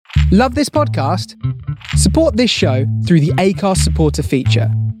Love this podcast? Support this show through the Acast supporter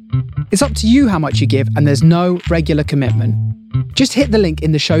feature. It's up to you how much you give, and there's no regular commitment. Just hit the link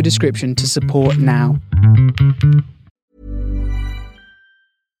in the show description to support now.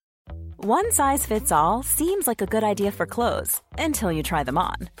 One size fits all seems like a good idea for clothes until you try them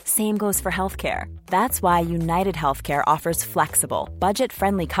on. Same goes for healthcare. That's why United Healthcare offers flexible,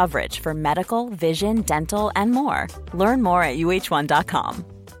 budget-friendly coverage for medical, vision, dental, and more. Learn more at uh1.com.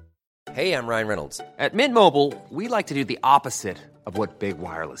 Hey, I'm Ryan Reynolds. At Mint Mobile, we like to do the opposite of what Big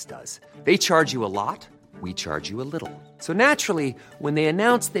Wireless does. They charge you a lot, we charge you a little. So naturally, when they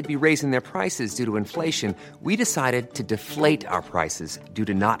announced they'd be raising their prices due to inflation, we decided to deflate our prices due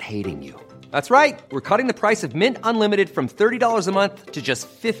to not hating you. That's right. We're cutting the price of Mint Unlimited from $30 a month to just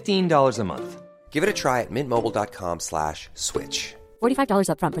 $15 a month. Give it a try at mintmobile.com/switch. $45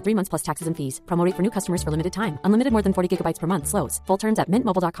 up front for 3 months plus taxes and fees. Promo rate for new customers for limited time. Unlimited more than 40 gigabytes per month. Slows full terms at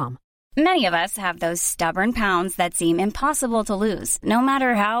mintmobile.com. Many of us have those stubborn pounds that seem impossible to lose, no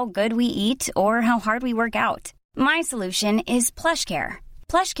matter how good we eat or how hard we work out. My solution is PlushCare.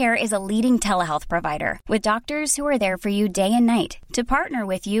 PlushCare is a leading telehealth provider with doctors who are there for you day and night to partner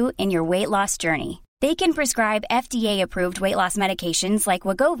with you in your weight loss journey. They can prescribe FDA-approved weight loss medications like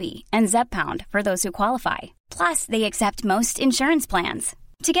Wegovy and Zepbound for those who qualify. Plus, they accept most insurance plans.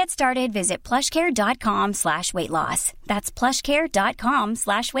 To get started, visit plushcare.com/weightloss. That's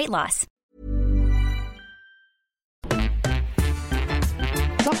plushcare.com/weightloss.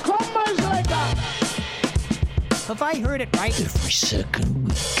 Have I heard it right? Every second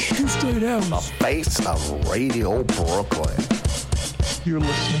week. Stay down. The face of Radio Brooklyn. You're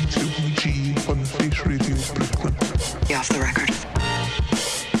listening to BG on the Face Radio Brooklyn. Be off the record.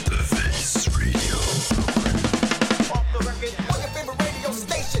 The Face Radio Brooklyn. Off the record, on your favorite radio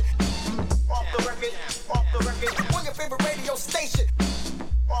station. Off the record, on your favorite radio station.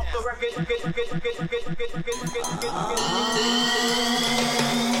 Off the record,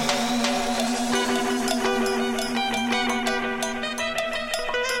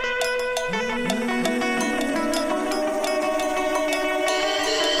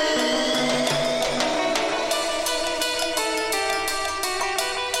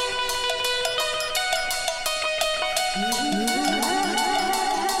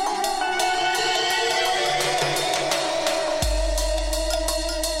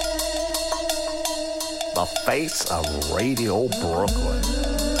 The face of Radio Brooklyn.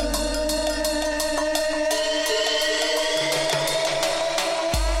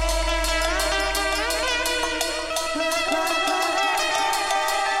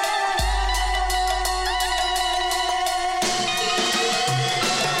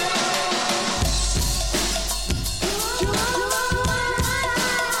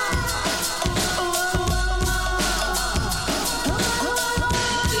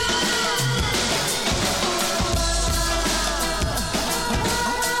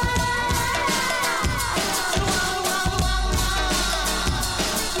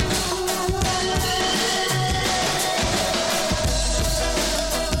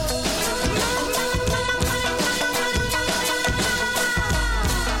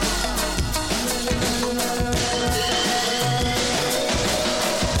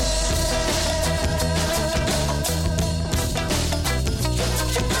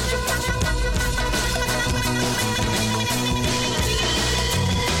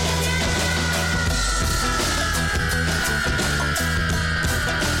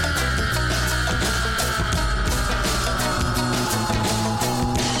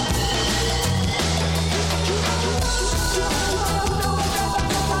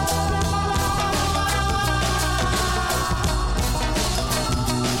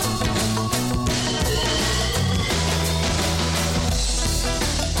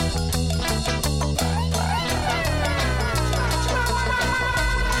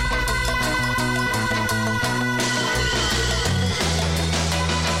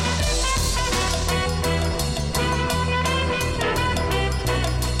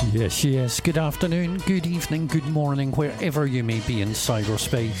 Yes, good afternoon, good evening, good morning, wherever you may be in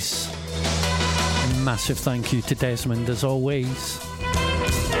cyberspace. Massive thank you to Desmond as always.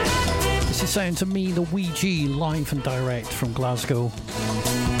 This is sounds of me, the Ouija, live and direct from Glasgow.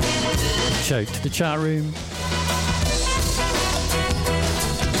 Shout to the chat room.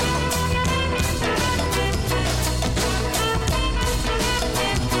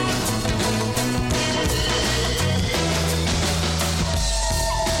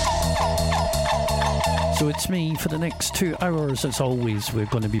 So it's me for the next 2 hours. As always, we're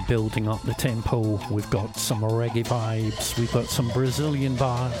going to be building up the tempo. We've got some reggae vibes, we've got some Brazilian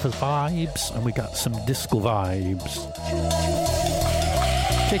vibes, and we got some disco vibes.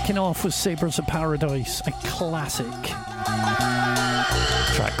 Kicking off with Sabres of Paradise, a classic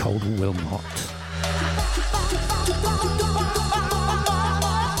track called Wilmot.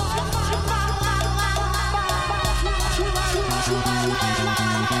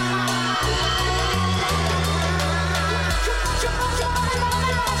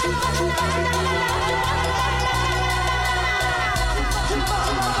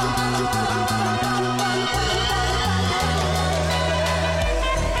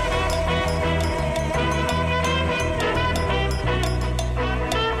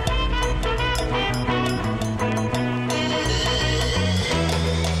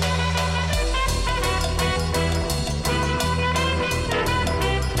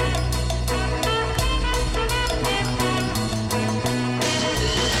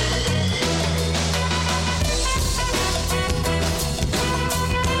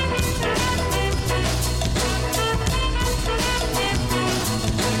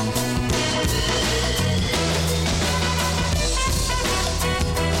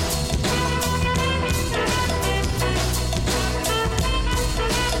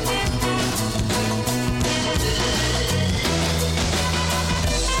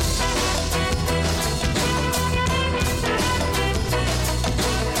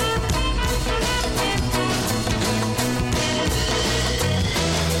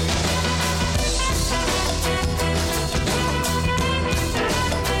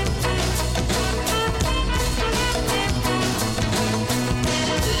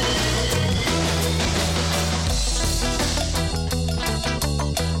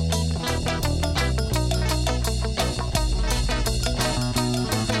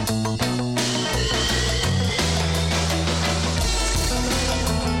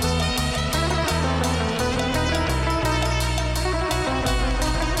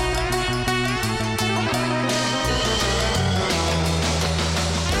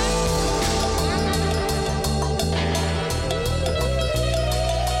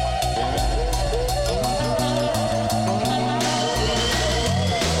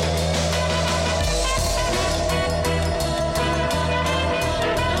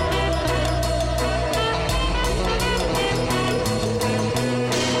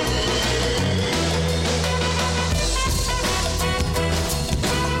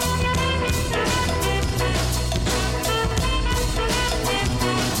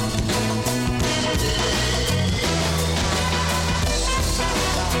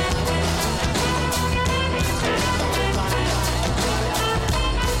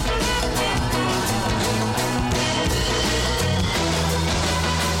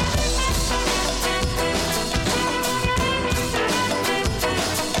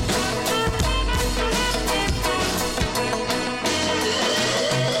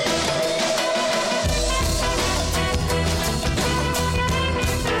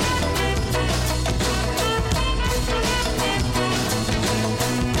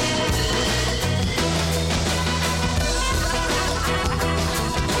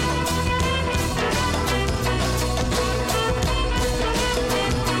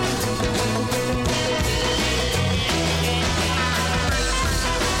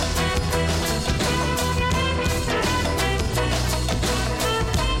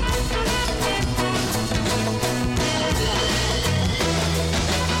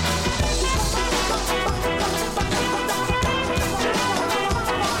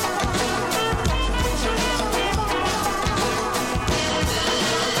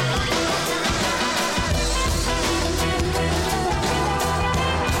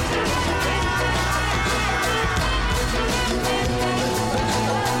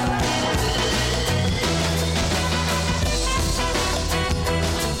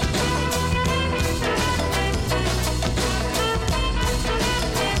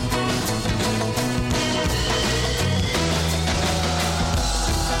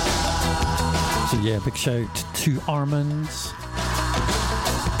 Yeah, big shout to Armands,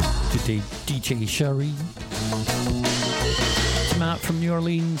 to DJ Sherry, to Matt from New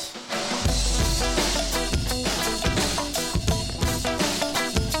Orleans,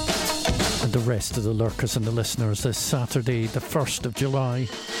 and the rest of the lurkers and the listeners this Saturday, the 1st of July.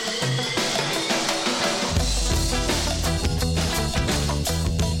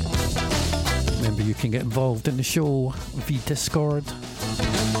 Remember, you can get involved in the show via Discord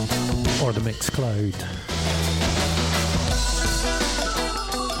or the Mixcloud.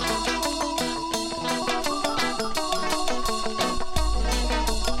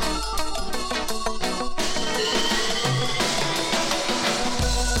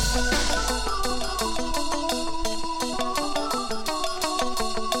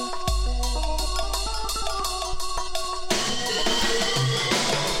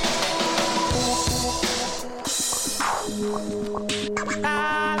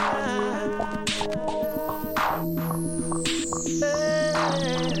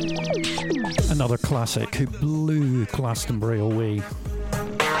 another classic who blew Glastonbury away.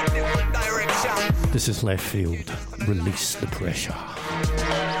 This is Left Field. Release the pressure.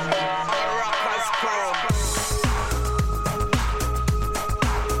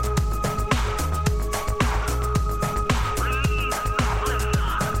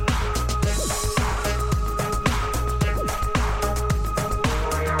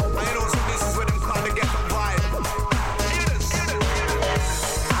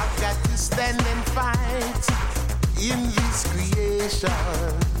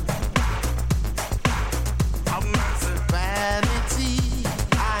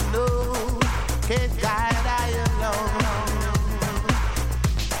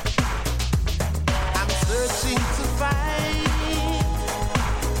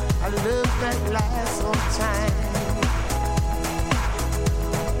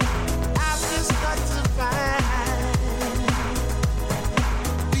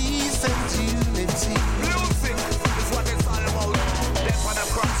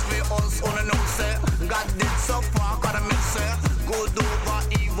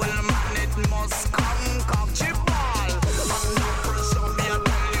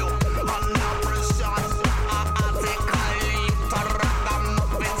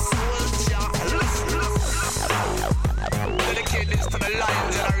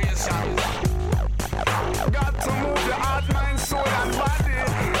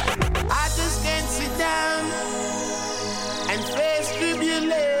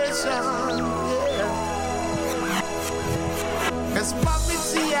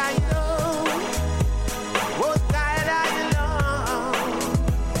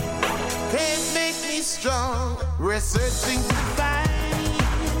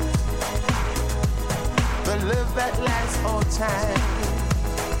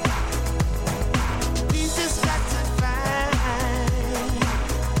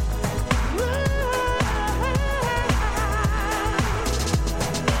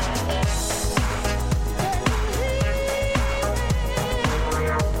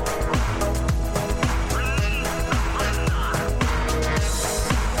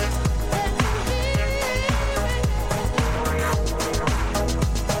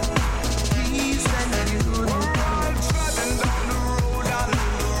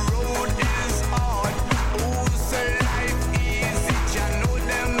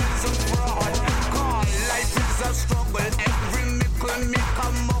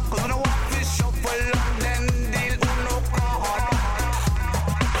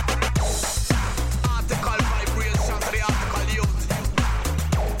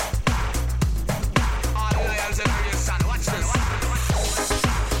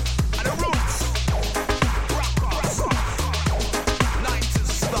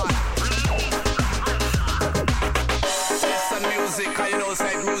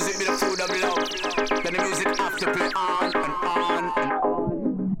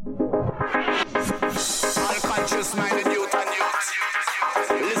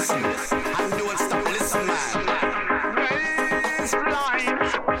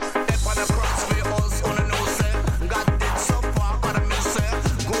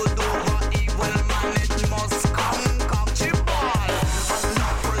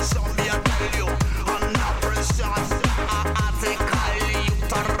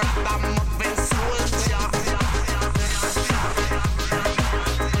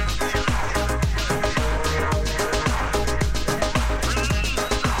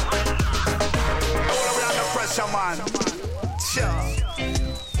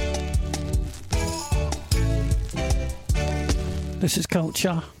 This is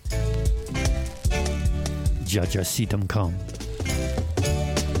Culture. Jaja see them come.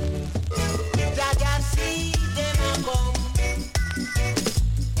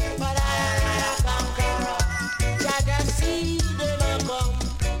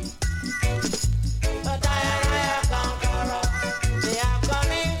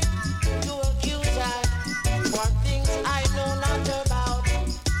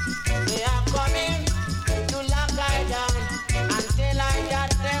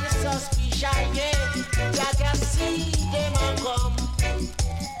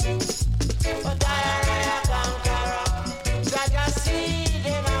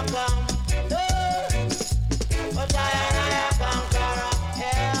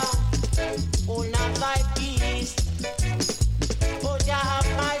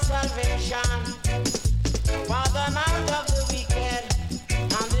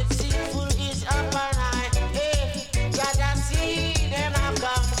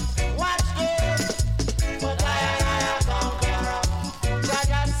 Watch this, but I conqueror.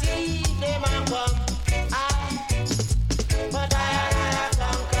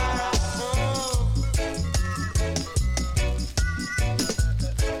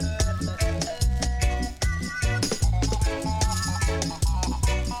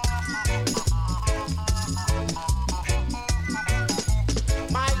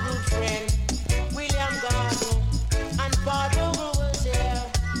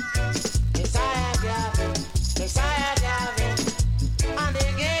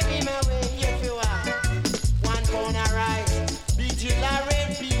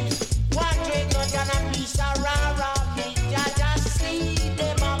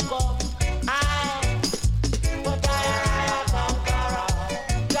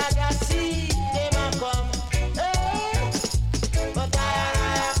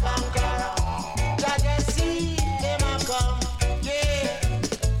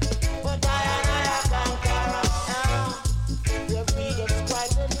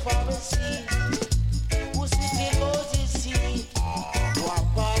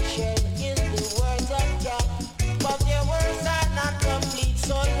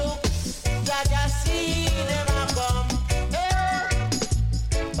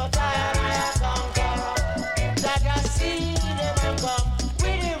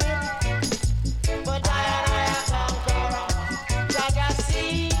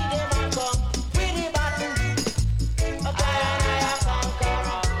 see them a come with the battle. A Diana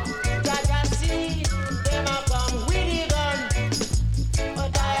conqueror. Jaja see them a come with the gun. A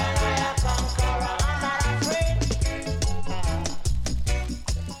Diana conqueror. I'm not afraid.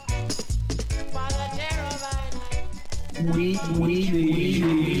 Father Terror, we.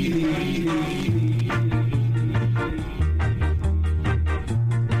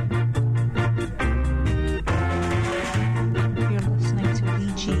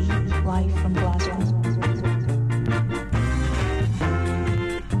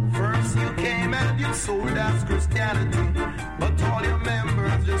 Sold as Christianity, but all your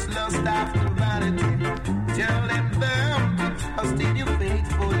members just lust after vanity. Tell them to trust in you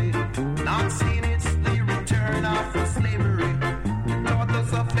faithfully, not seeing it's the return of slavery. Taught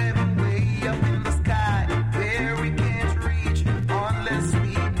us of heaven way up in the sky, where we can't reach unless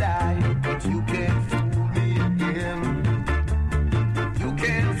we die. But you can't fool me again. You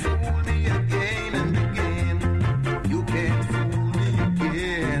can't fool me again and again. You can't fool me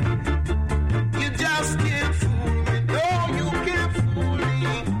again. Just can't fool me, no, you can't fool me.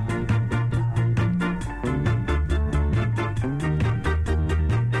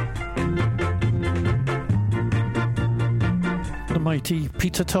 The mighty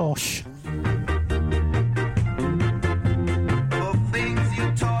Peter Tosh. The things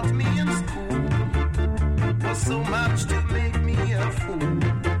you taught me in school was so much to make me a fool.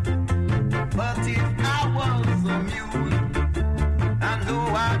 But if I was a mule, I know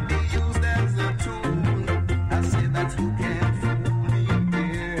I'd be used as a tool. I say that you can't fool me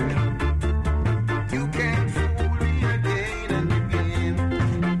again. You can't fool me again and again.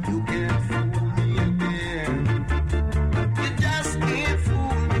 You can't fool me again. You just can't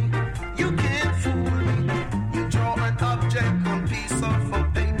fool me. You can't fool me. You draw an object on piece of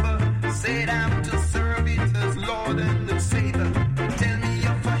paper. Say I'm to serve it as Lord and Savior. Tell me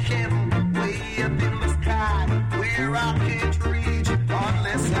of a heaven way up in the sky where I can't reach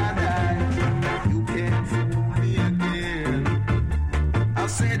unless I die. You can't fool me again. I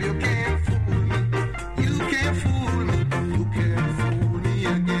said you can't fool me. You can't fool me. You can't fool me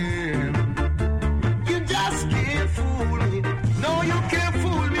again. You just can't fool me. No, you can't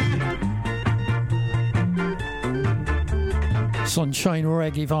fool me. Sunshine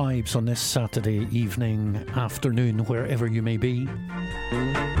reggae vibes on this Saturday evening, afternoon, wherever you may be.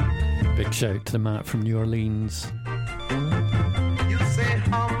 Big shout to the Matt from New Orleans. You say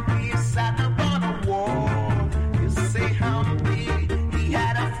Humphrey sat upon a wall. You say Humphrey, he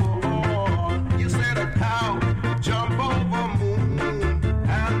had a fall. You said a cow jump over moon,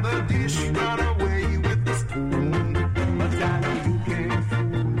 and the dish run away with the spoon. But Daddy, you can't fool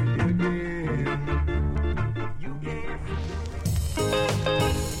me again. You can't fool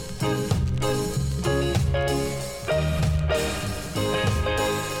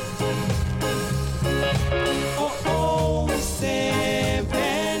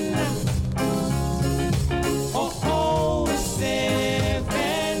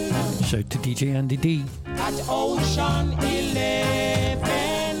Shout to DJ Andy D. At Ocean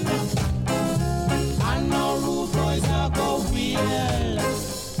 11, and no rude boys are go wheel.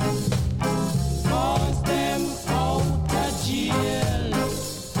 Cause them out of jail.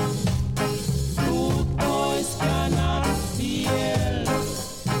 Rude boys cannot feel.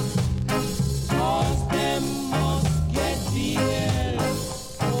 Cause them must get bail.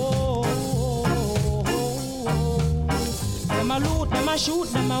 Oh. Them a loot, them a shoot,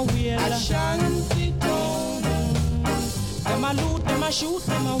 them a wheel. Ashanti town. Them a loot, them a shoot,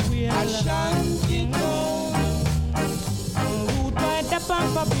 them a wheel. Ashanti town. Root by the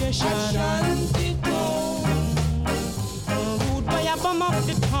probation. Ashanti town. Root by a bomb up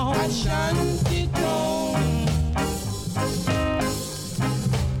the town. Ashanti town.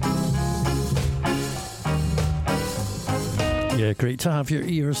 Yeah, great to have your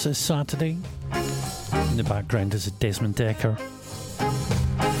ears this Saturday. In the background is Desmond Decker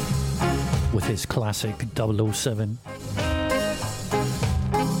with his classic 007.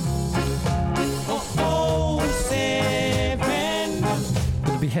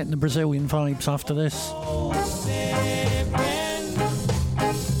 Gonna be hitting the Brazilian vibes after this.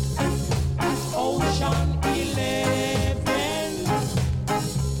 Ocean 11,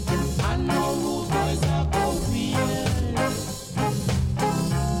 and no rude boys are go wheel.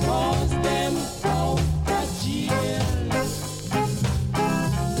 Cause them out of jail.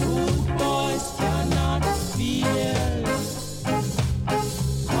 Rude boys cannot feel.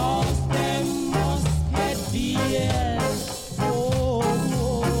 Cause them must get bail.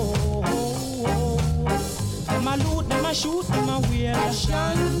 Them a loot, them a shoot, them a wheel.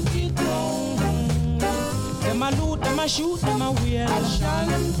 Ashanti town. Them a loot, them a shoot, them a wheel.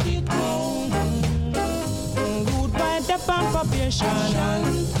 shanty town. Goodbye the probation.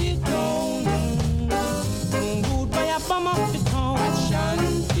 Shanty town. Goodbye a bum of the town.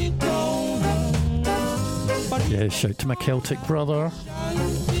 Shanty town. Yeah, shout to my Celtic brother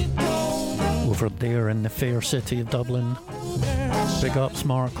over there in the fair city of Dublin. Big ups,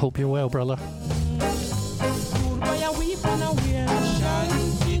 Mark. Hope you're well, brother.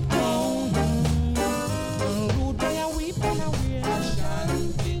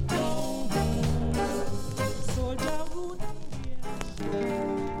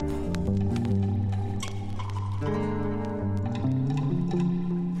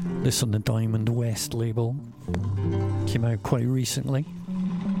 This on the Diamond West label. Came out quite recently.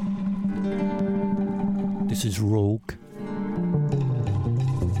 This is Rogue.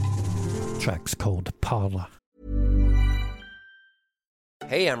 Track's called Parla.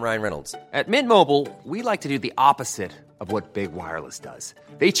 Hey, I'm Ryan Reynolds. At Mint Mobile, we like to do the opposite of what Big Wireless does.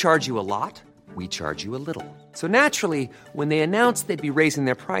 They charge you a lot, we charge you a little. So naturally, when they announced they'd be raising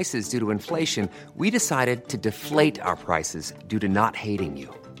their prices due to inflation, we decided to deflate our prices due to not hating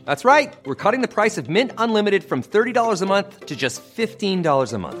you. That's right. We're cutting the price of Mint Unlimited from $30 a month to just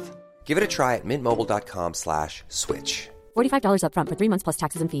 $15 a month. Give it a try at mintmobile.com/switch. $45 up front for 3 months plus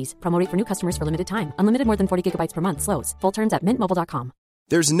taxes and fees. Promo rate for new customers for limited time. Unlimited more than 40 gigabytes per month. Slows full terms at mintmobile.com.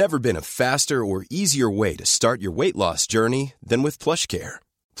 There's never been a faster or easier way to start your weight loss journey than with PlushCare.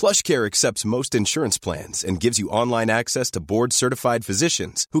 PlushCare accepts most insurance plans and gives you online access to board-certified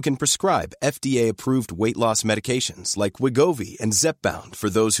physicians who can prescribe FDA-approved weight loss medications like Wegovy and Zepbound for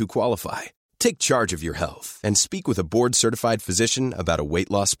those who qualify. Take charge of your health and speak with a board-certified physician about a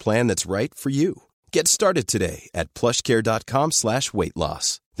weight loss plan that's right for you. Get started today at plushcare.com/weight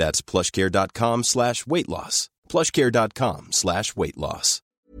loss. That's plushcare.com/weight loss. plushcare.com/weight loss.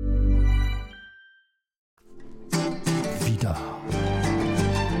 Vida.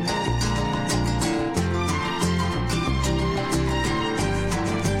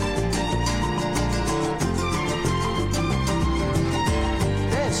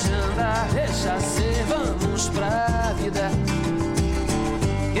 Deixa ser, vamos pra vida.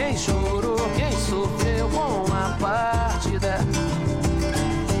 Quem chorou, quem sofreu com a partida,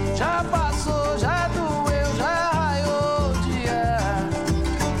 já passou, já doeu, já raiou o dia.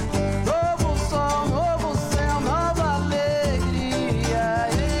 Novo sol, novo céu, nova alegria.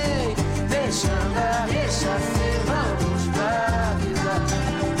 Ei, deixa andar, deixa ser, vamos pra vida.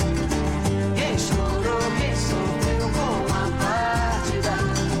 Quem chorou, quem sofreu com a partida,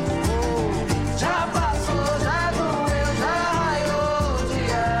 já passou, já doeu, já raiou o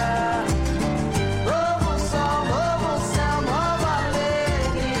dia. Novo sol, novo céu, nova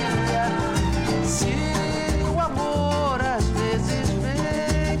alegria. Se o amor às vezes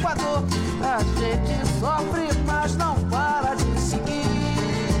vem com a dor, a gente sofre, mas não para de seguir.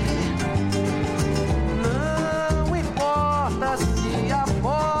 Não importa se a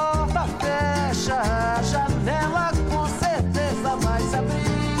porta fecha, a janela com certeza vai se abrir.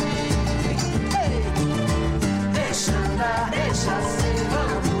 Ei, deixa andar, deixa ser,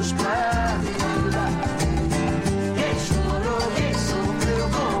 vamos pra vida. Quem chorou, quem sofreu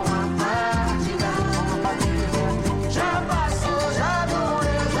com a partida, já passou, já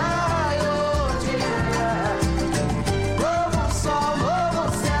doeu, já raiou o dia. Novo sol,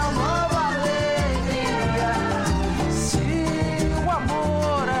 novo céu, nova alegria. Se o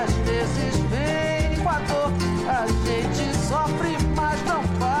amor às vezes vem com a dor, a gente sofre, mas não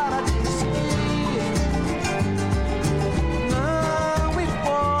para de seguir. Não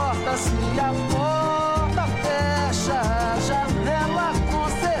importa se a porta fecha, a janela com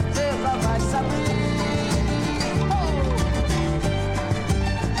certeza vai se abrir.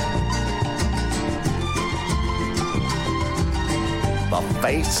 The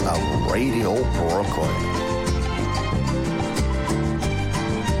face of Radio Brooklyn.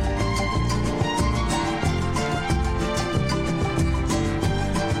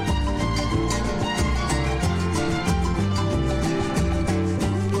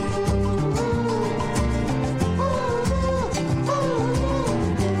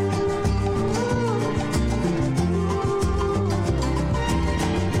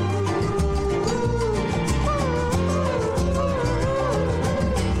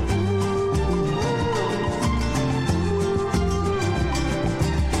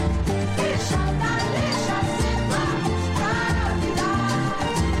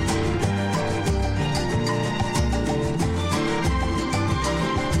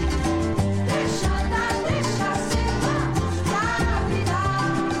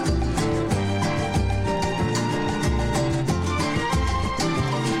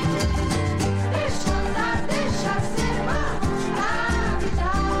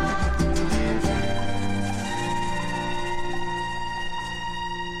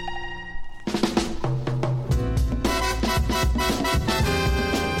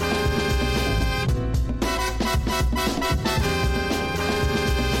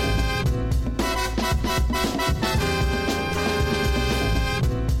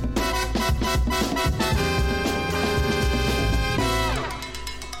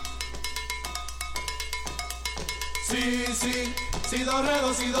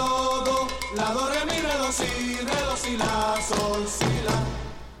 do, do, la, do, re, mi, re, do, si, la, sol, si, la.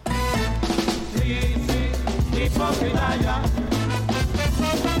 Sí, hipócrita ya,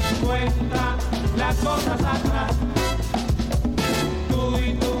 cuenta las cosas atrás. Tú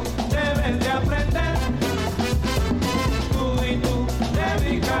y tú debes de aprender, tú y tú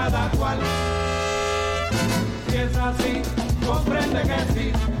debes cada cual. Si es así, comprende que sí,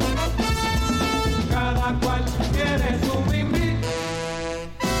 cada cual tiene su bimbi.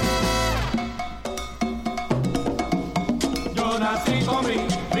 Yo nací con mi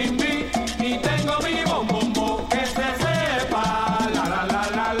bimbi y tengo mi bombombo, que se sepa, la la la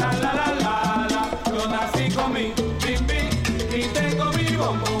la la la la la la. Yo nací con mi bimbi y tengo mi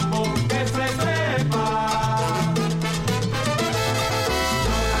bombombo, que se sepa.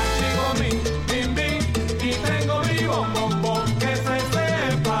 Yo nací con mi bimbi y tengo mi bombombo, que se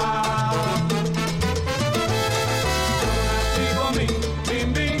sepa. Yo nací con mi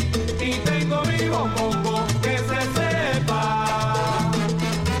bimbi y tengo mi bombombo, que se sepa.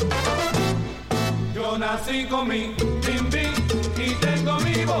 Yo nací con mi bimbi y tengo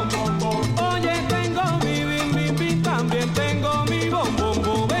mi bombombo. Oye, tengo mi bimbi, también tengo mi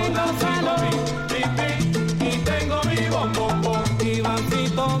bombombo. Venga, salo mi bimbi y tengo mi bombombo.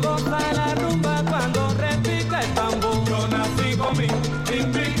 Ivancito goza la rumba cuando repica el tambor. Yo nací con mi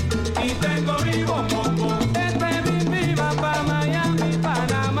bimbi y tengo mi bombombo. Este bimbi va pa' Miami,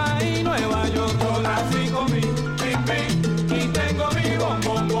 Panamá y Nueva York. Yo nací con mi bimbi y tengo mi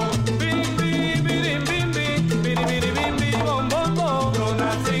bombombo. Bimbi, bimbi, bimbi, bimbi, bimbi, bombombo. Yo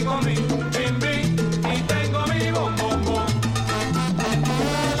nací con mi bimbi y tengo mi bombombo.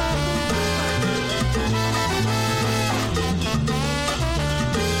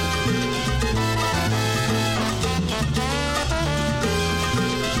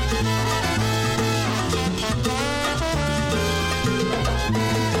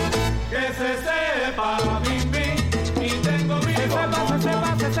 Que se sepa, bimbi, y tengo mi bombombo.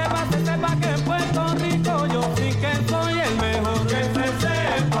 Se sepa que en Puerto Rico yo sí que soy el mejor. Que se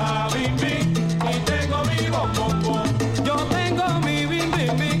sepa, bimbi, y tengo mi bombombo. Yo tengo mi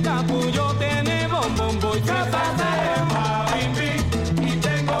bimbi, capullo tiene bombombo. Y que se sepa, bimbi, y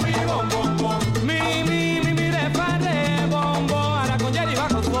tengo mi bombombo. Mi de padre, bombo, ahora con Jerry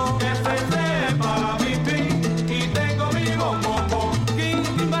bajo flow. Que se sepa, bimbi, y tengo mi bombombo.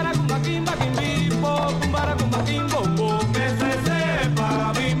 Kimbara kumba kimba kimbipo, kumbara kumba kimbombo. Que se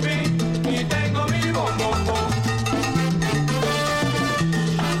sepa, bimbi, y tengo mi bombombo.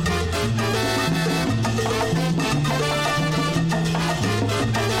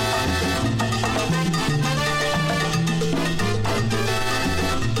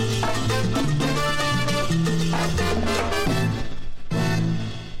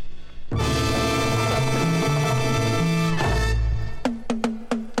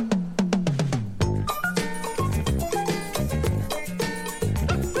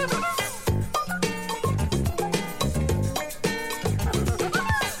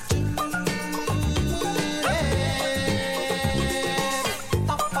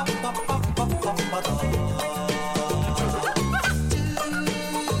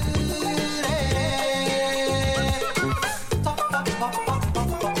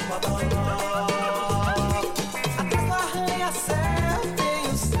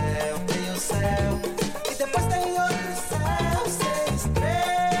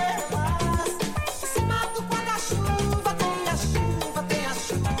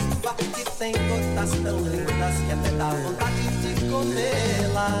 Tem gotas tão lindas que até dá vontade de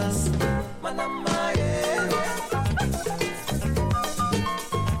comê-las. Manamaie,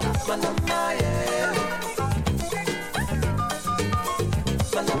 Manamaie,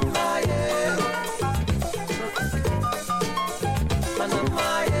 Manamaie,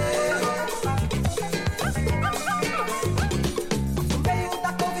 Manamaie. No meio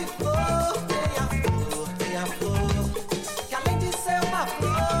da couve-flor tem a flor, que além de ser uma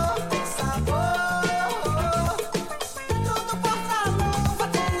flor tem sabor. Dentro do porta-luva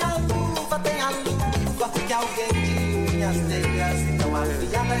tem a luva que alguém de unhas negras tão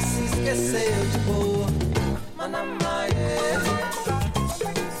afiadas se esqueceu de pôr. Manamaie,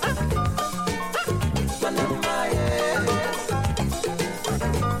 Manamaie,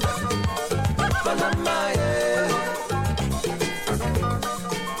 Manamaie,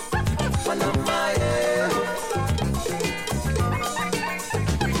 Manamaie.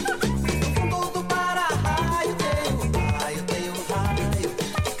 No fundo do para-raio tem um raio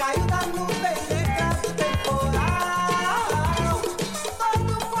que caiu da nuvem negra do temporal.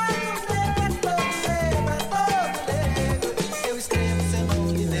 Todo quadro negro é todo negro. Eu escrevo seu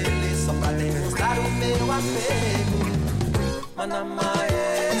nome nele só pra demonstrar o meu apego.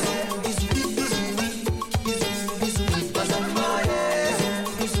 Manamaie.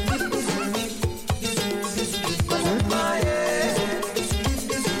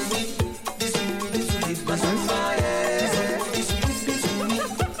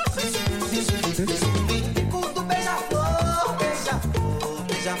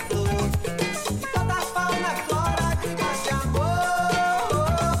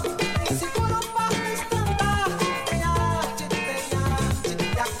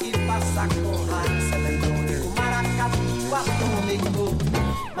 passa com raiz eletrônico, maracatu atômico,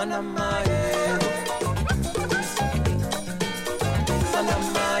 manamaero,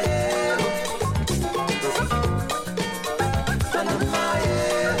 manamaero,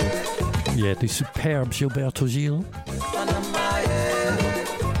 manamaero. Yeah, the superb Gilberto Gil.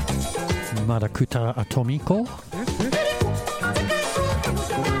 Maracuta Atomico.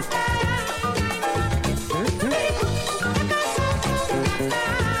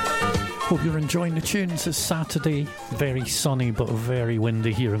 Hope you're enjoying the tunes. It's Saturday, very sunny but very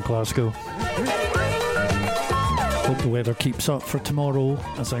windy here in Glasgow. Hope the weather keeps up for tomorrow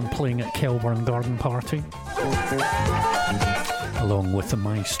as I'm playing at Kelburn Garden Party, along with the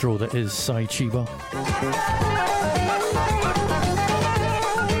maestro that is Sai Chiba.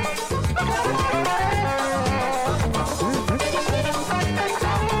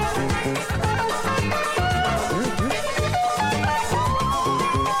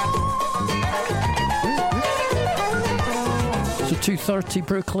 So 2:30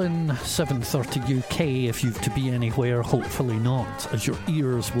 Brooklyn, 7:30 UK if you've to be anywhere, hopefully not, as your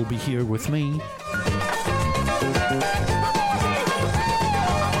ears will be here with me.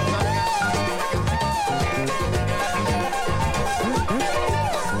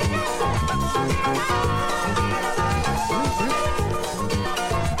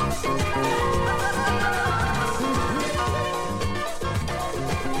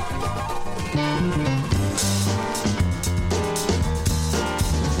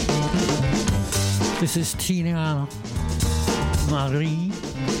 This is Tina Marie.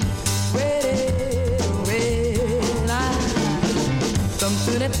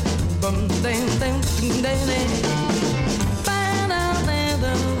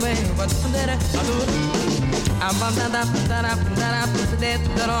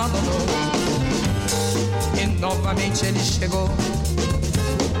 E novamente ele chegou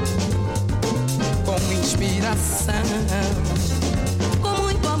com inspiração, com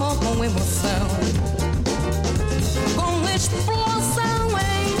muito amor, com emoção, com explosão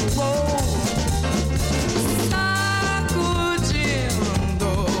em voo, sacudindo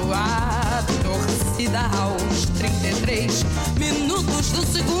a torcida aos 33 minutos do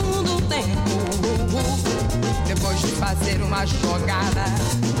segundo tempo. Depois de fazer uma jogada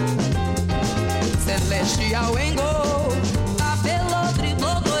celestial em gol, Abelô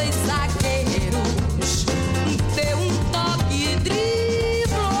driblou dois zagueiros, deu um toque e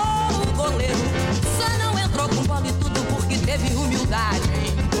driblou o goleiro. Só não entrou com bola e tudo porque teve humildade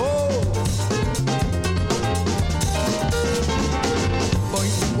em gol. Foi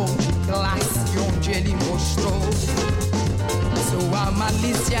um gol de classe onde ele mostrou sua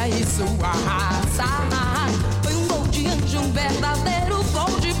malícia e sua raça. Foi um gol de anjo, um verdadeiro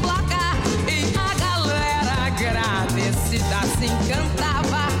gol de placar, e a galera agradecida se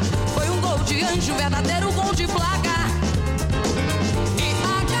encantava. Foi um gol de anjo, um verdadeiro gol de placar, e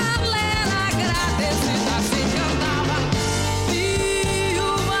a galera agradecida se encantava. E o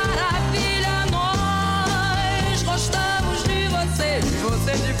maravilha, nós gostamos de você, de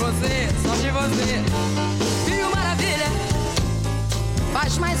você, de você, só de você. E o maravilha,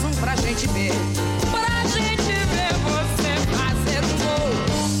 faz mais um pra gente ver, pra gente ver você fazer um gol.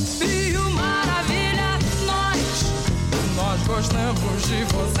 E o maravilha, nós gostamos de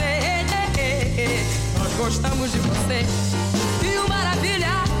você, nós gostamos de você. E o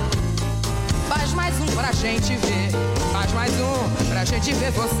maravilha, faz mais um pra gente ver, faz mais um pra gente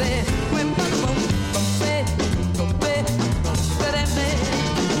ver você.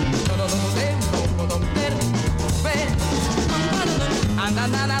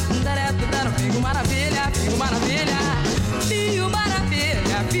 Figo maravilha, figo maravilha, fio maravilha, fio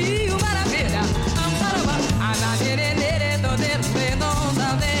maravilha.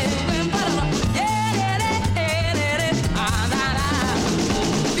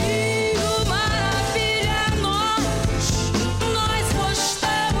 Fio maravilha, nós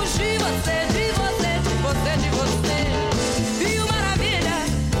gostamos de você, de você, de você, de você. Fio maravilha,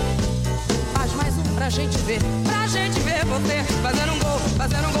 faz mais um pra gente ver você fazendo um gol,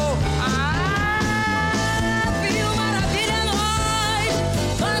 fazendo um gol. Fio maravilha,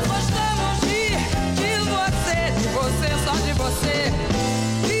 nós gostamos de você, só de você.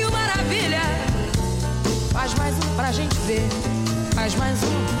 Fio maravilha, faz mais um pra gente ver, faz mais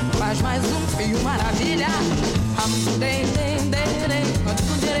um, fio maravilha.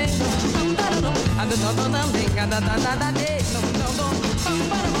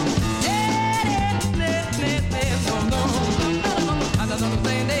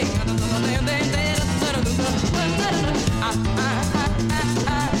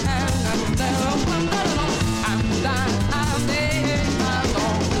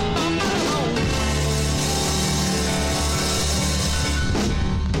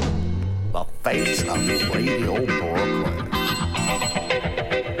 face of Radio Brooklyn.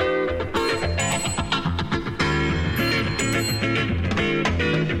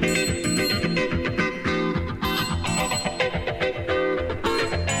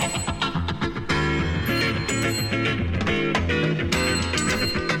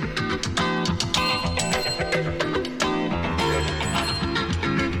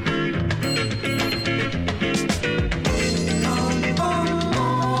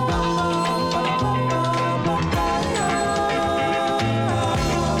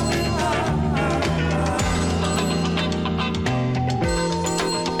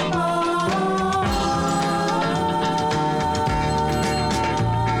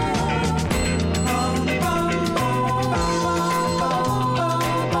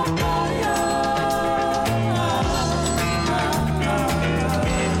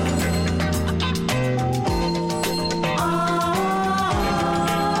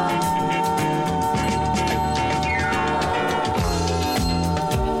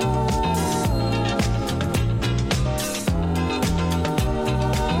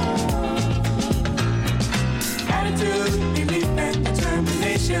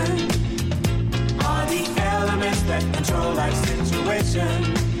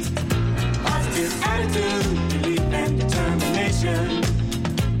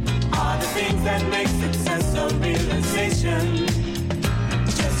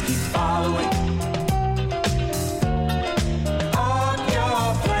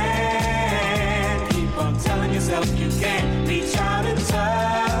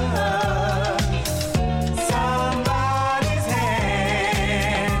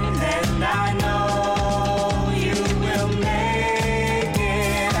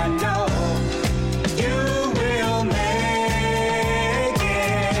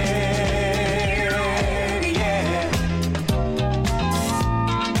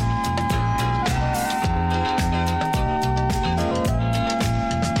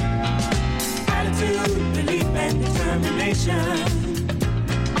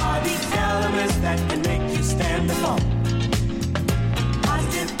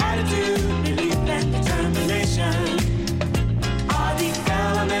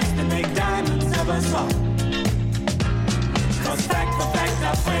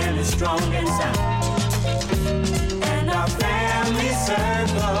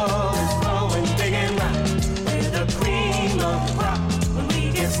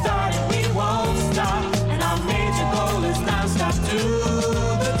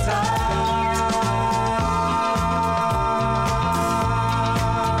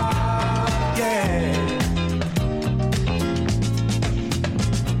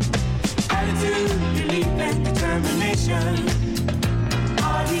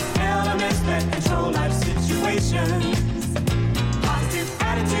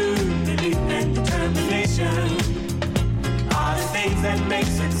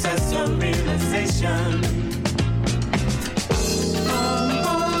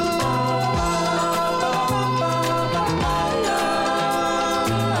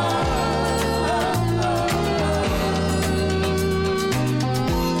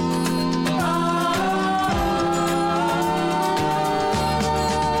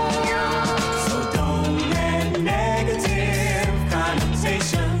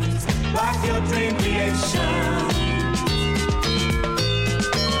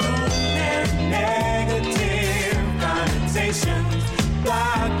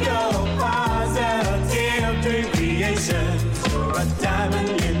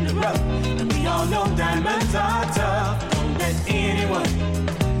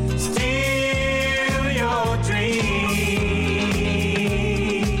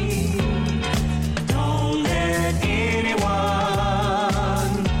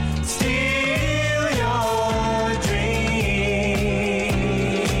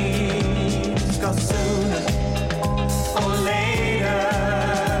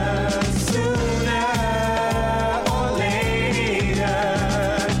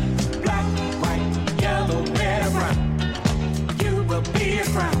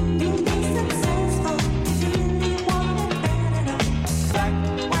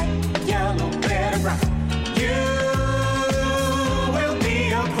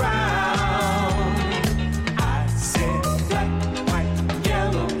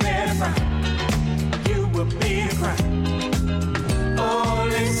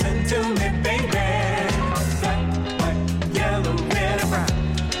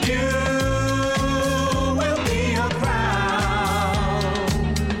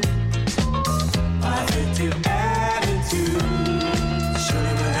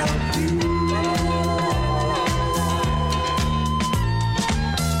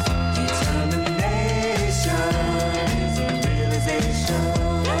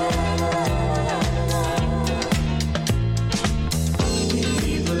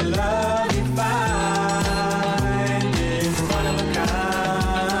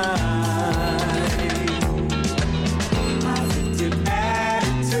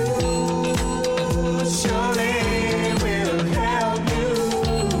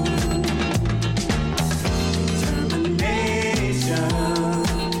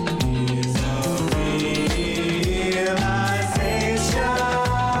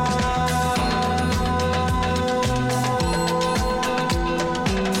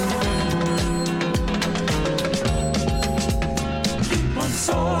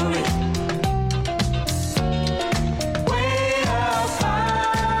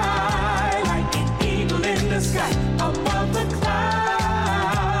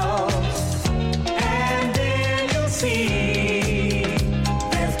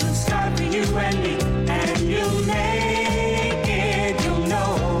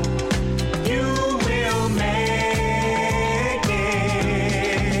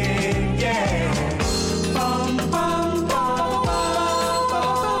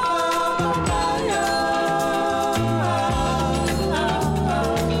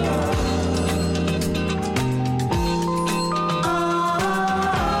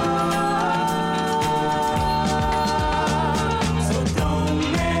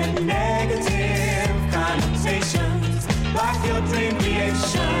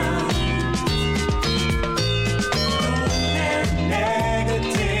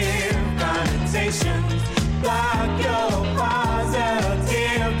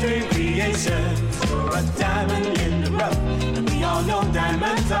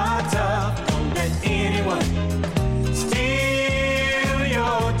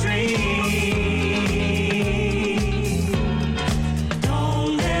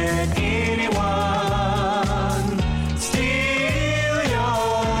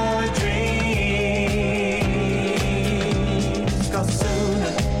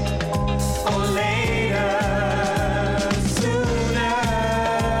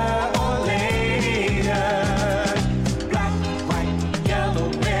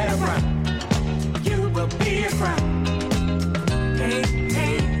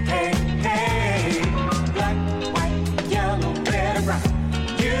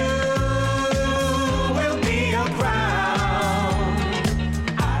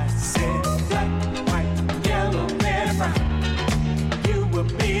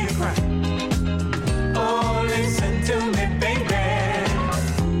 will be a crime. Oh, listen to me, baby.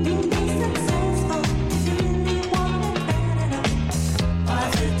 You'll be successful if you really want it bad enough.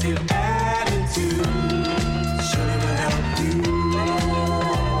 Positive attitude surely will help you.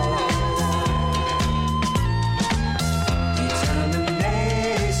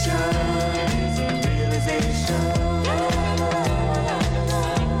 Determination is a realization.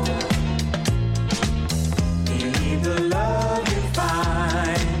 Believe the love you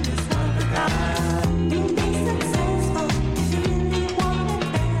find is one of a kind. You'll be successful if you really want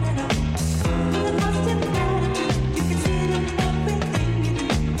it bad enough. With a positive attitude, you can see it in everything you do.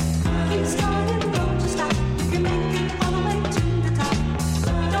 Keep starting, don't you stop. You can make it all the way to the top.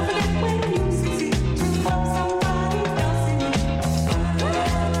 Don't forget when you succeed to love somebody else in you.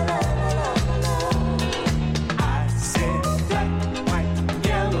 I said black, white,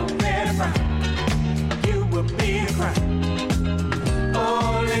 yellow, red, and brown. You will be a crime.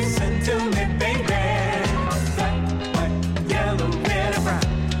 Oh, listen to me, baby. Black, white, yellow, red, and brown.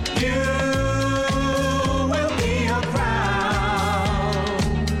 You will be a crown.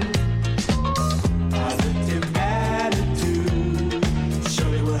 Positive attitude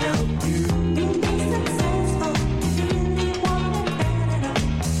surely will help you. You'll be successful if you really want it bad enough.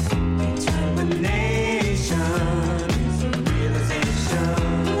 Determination is a realization.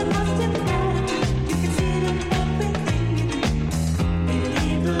 With a positive attitude, you can see it in everything you do.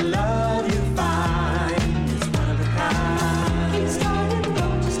 Believe the love you find is one of a kind. Keep starting,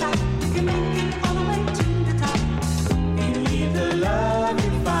 don't you stop. You can make it all the way to the top. Believe the love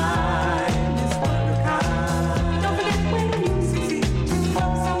you find is one of a kind. Don't forget when you succeed to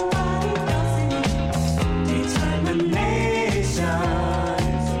love somebody else in you. Determination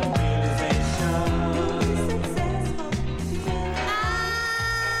is a realization. You'll be successful if you really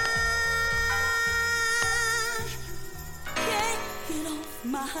Can't get off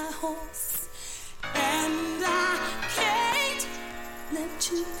my horse, and I can't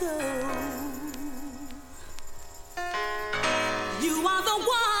let you go. You are the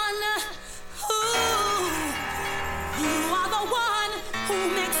one who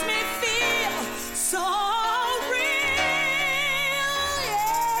makes me feel so real.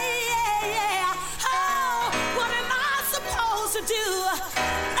 Yeah. Oh, what am I supposed to do?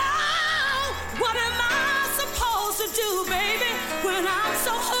 Oh, what am I supposed to do, baby, when I'm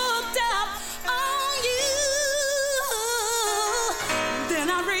so hooked up on you? Then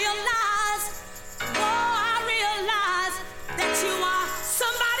I realize that you are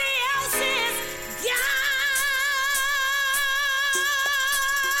somebody else's guy.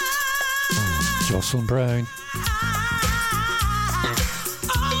 Jocelyn Brown.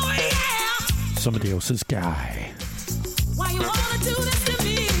 Oh yeah. Somebody else's guy. Why you wanna do this to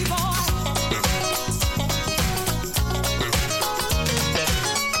me, boy?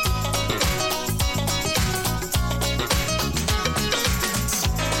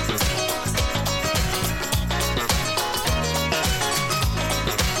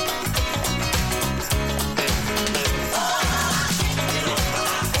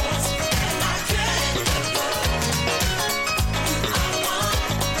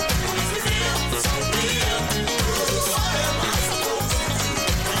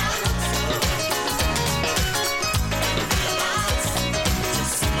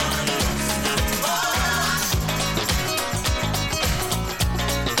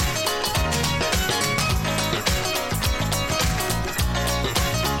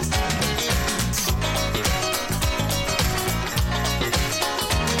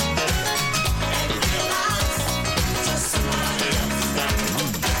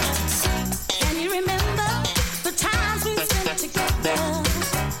 Can you remember the times we spent together,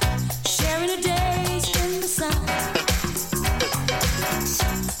 sharing the days in the sun?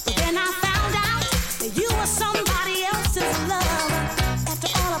 But then I found out that you were somebody else's love. After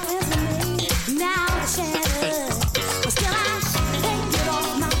all our plans were made, now they're shattered. But still I can't get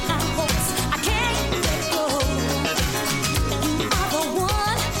off my horse. I can't let go. You are the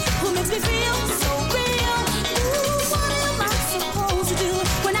one who makes me feel so real. Ooh, what am I supposed to do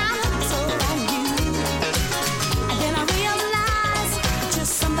when I'm so on you? And then I realize I'm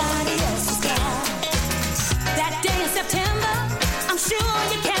just somebody else's guy. That day in September, I'm sure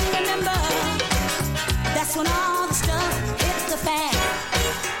you can remember. That's when all the stuff hit the fan.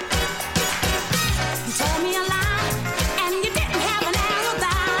 You told me a lie, and you didn't have an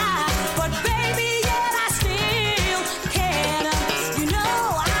alibi. But baby, yet I still care. You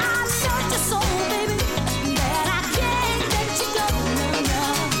know I love you so, baby, that I can't let you go. No.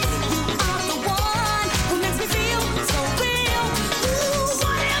 You are the one who makes me feel so real. Ooh,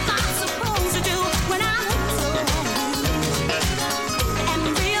 what am I supposed to do when I'm so on you? And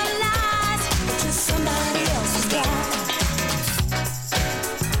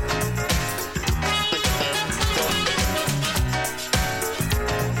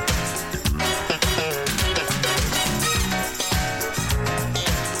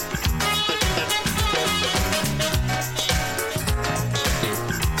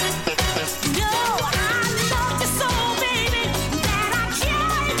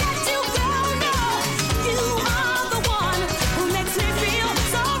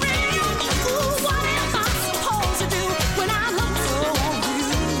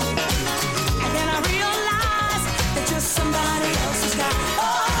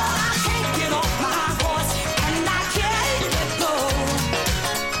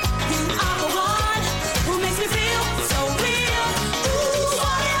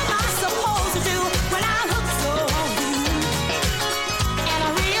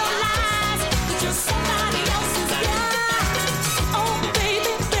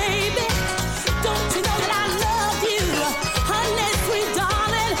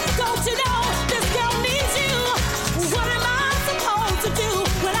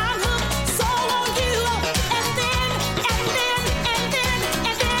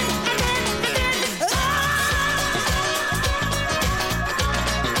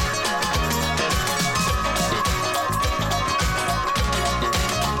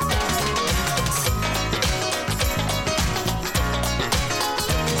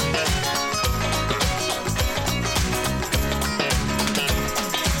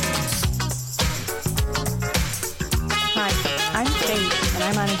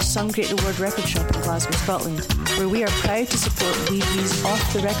Some Great Reward record shop in Glasgow, Scotland, where we are proud to support Weeby's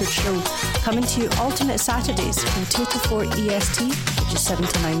Off the Record show, coming to you alternate Saturdays from 2 to 4 EST, which is 7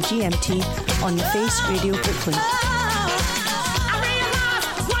 to 9 GMT, on The Face Radio Brooklyn.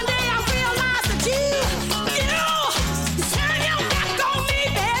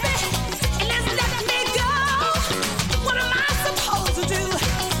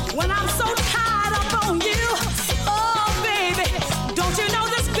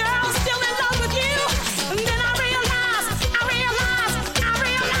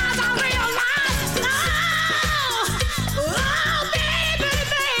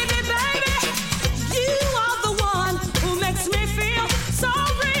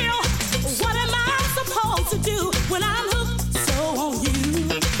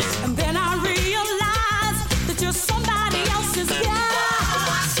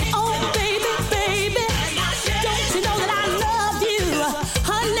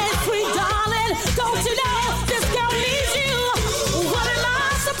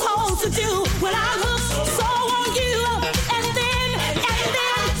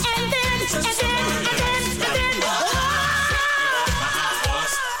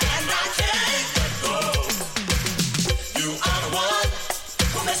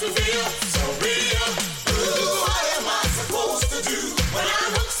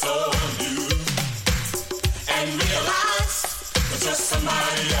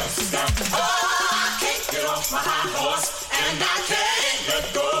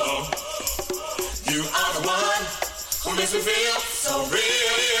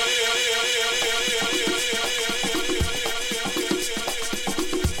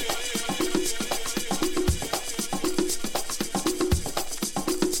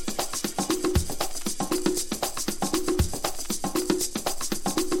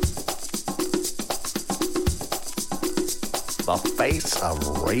 The face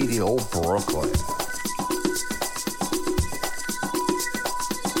of Radio Brooklyn.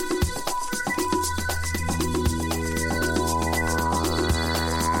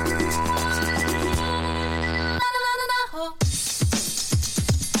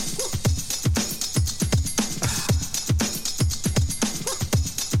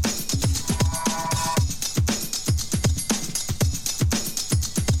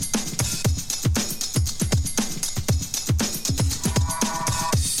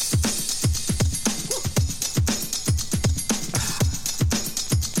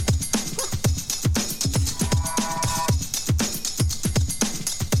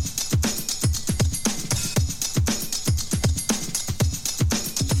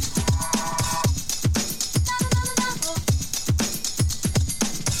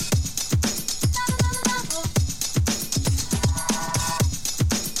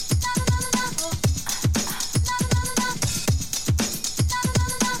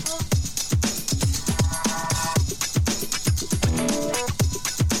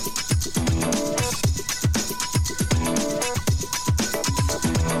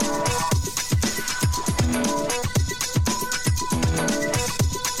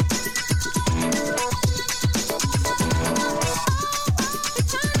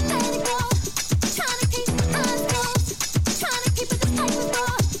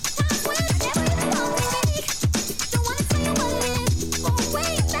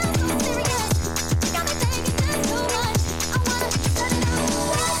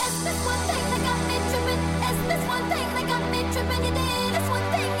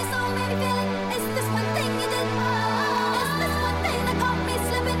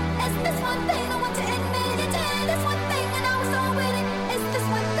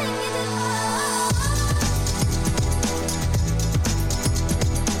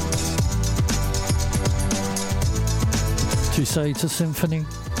 Sides of Symphony.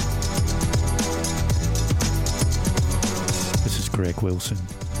 This is Greg Wilson.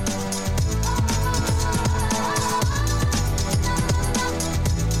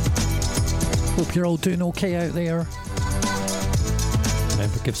 Hope you're all doing okay out there.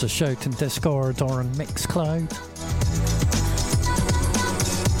 Remember, give us a shout in Discord or on Mixcloud.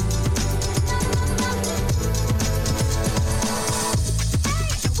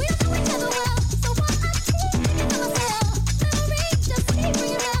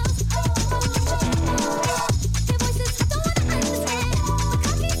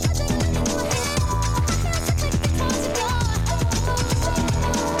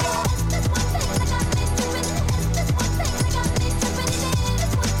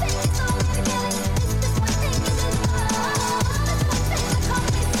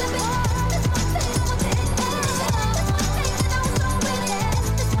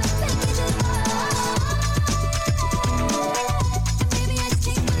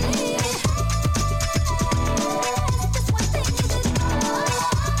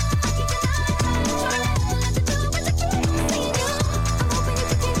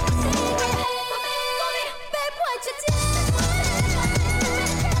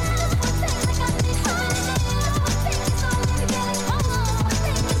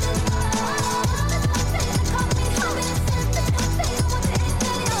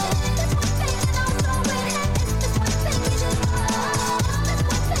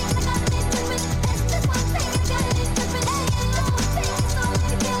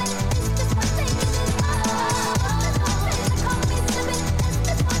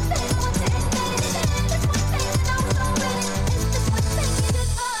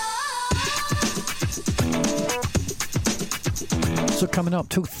 Coming up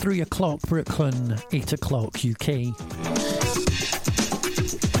till 3 o'clock Brooklyn, 8 o'clock UK.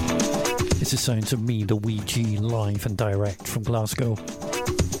 It's the sounds of me, the Ouija, live and direct from Glasgow.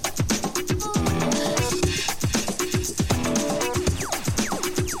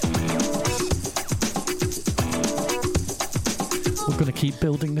 We're going to keep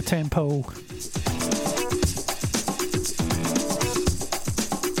building the tempo.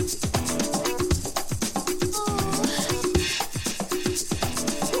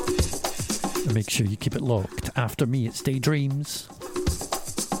 And make sure you keep it locked. After me, it's Daydreams.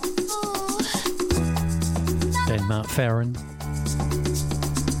 Then Matt Farron.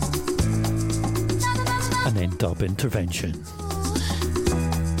 And then Dub Intervention.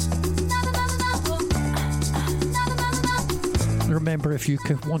 Remember, if you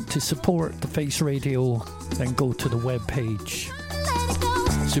want to support the Face Radio, then go to the webpage.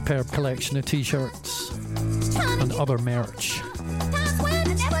 Superb collection of t-shirts and other merch.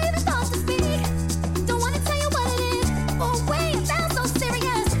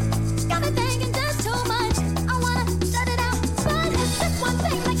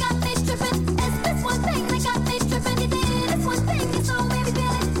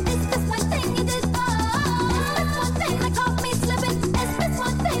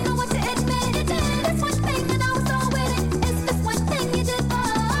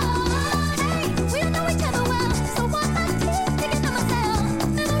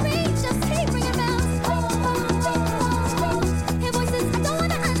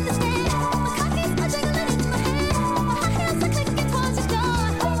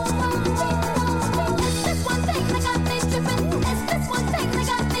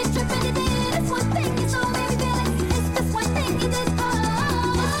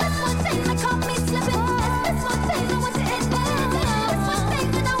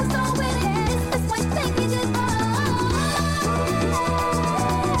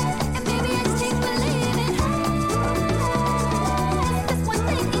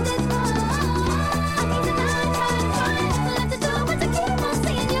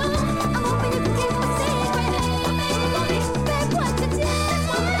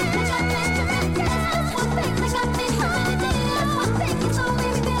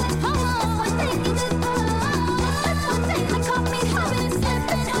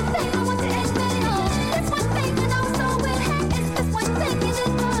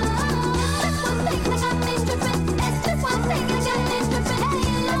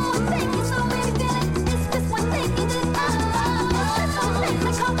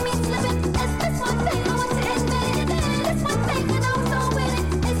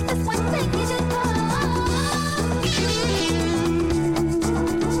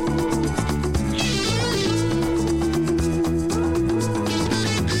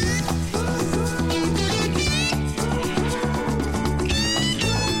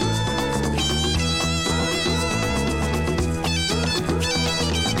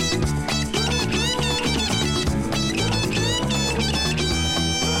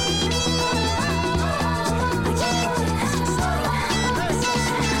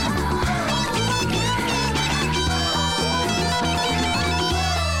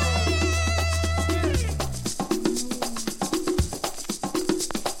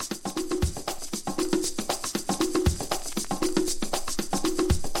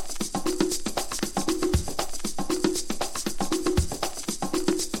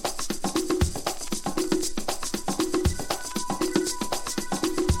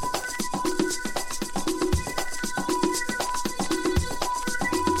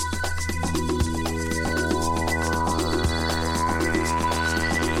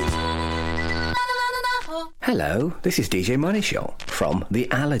 Hello, this is DJ Money Show from The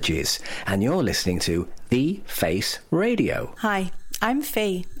Allergies, and you're listening to The Face Radio. Hi, I'm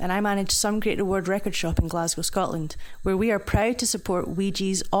Faye, and I manage Some Great Reward record shop in Glasgow, Scotland, where we are proud to support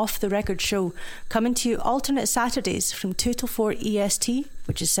Ouija's Off the Record show, coming to you alternate Saturdays from 2 till 4 EST,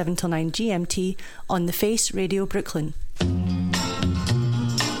 which is 7 till 9 GMT, on The Face Radio Brooklyn.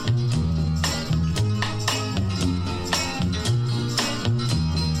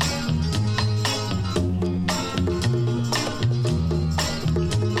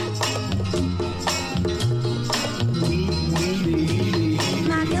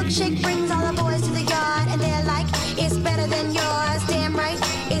 Milkshake brings all the boys to the yard, and they're like, it's better than yours. Damn right,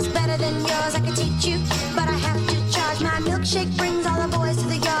 it's better than yours. I could teach you, but I have to charge. My milkshake brings all the boys to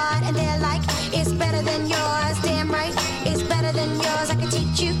the yard, and they're like, it's better than yours. Damn right, it's better than yours. I could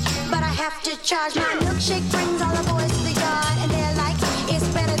teach you, but I have to charge. My milkshake brings all the boys to the yard, and they're like, it's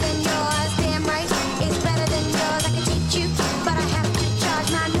better than yours. Damn right, it's better than yours. I could teach you, but I have to charge.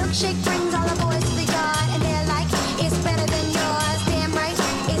 My milkshake brings all the boys to the yard, and they're like, it's better than yours. Damn right.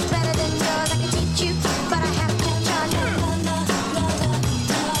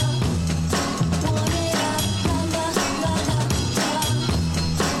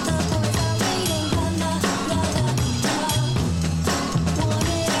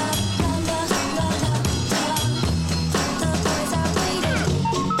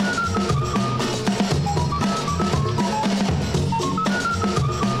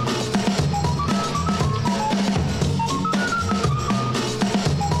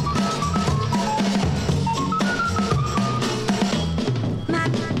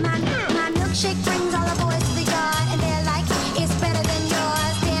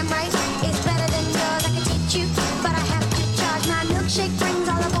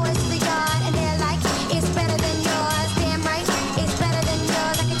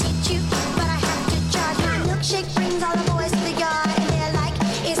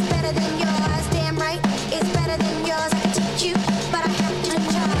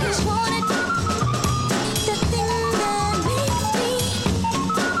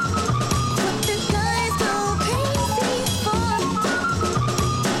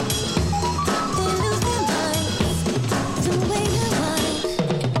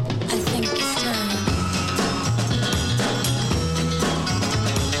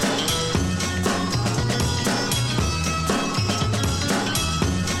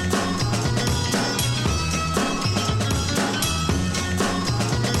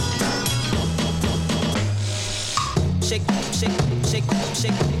 Shake, shake, shake,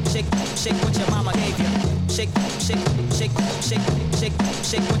 shake, shake, shake what your mama gave you. Shake, shake, shake, shake, shake,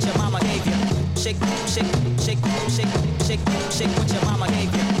 shake what your mama gave you. Shake, shake, shake, shake, shake, shake what your mama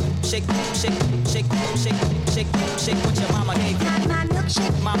gave you. Shake, shake, shake, shake, shake, shake what your mama gave you. My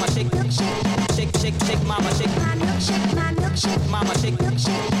milkshake, mama shake, milkshake, shake, shake, shake, mama shake. my milkshake, Mama shake,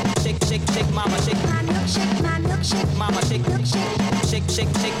 milkshake, shake, shake, shake, mama shake. my milkshake, Mama shake, milkshake, shake,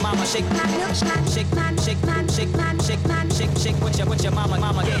 shake, shake, mama shake. my milkshake, Shake, shake, shake what your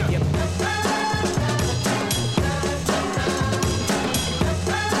mama gave you.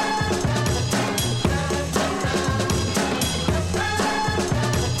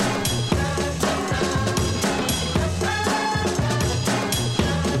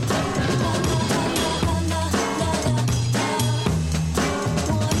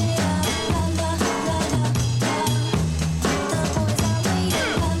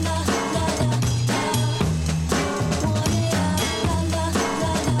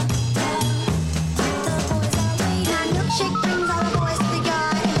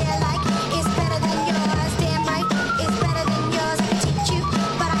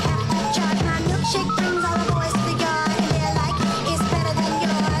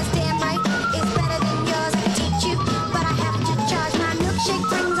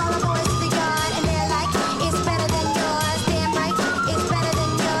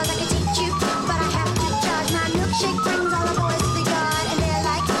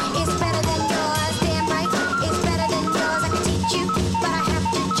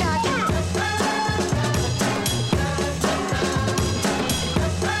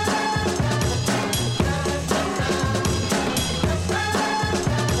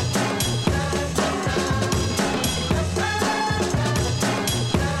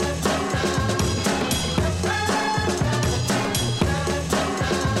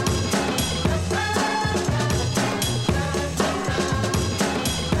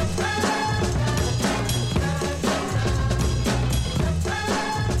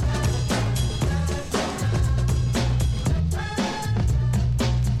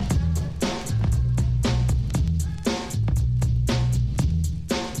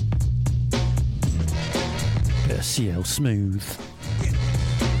 CL Smooth.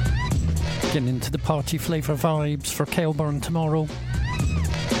 Getting into the party flavour vibes for Kelburn tomorrow.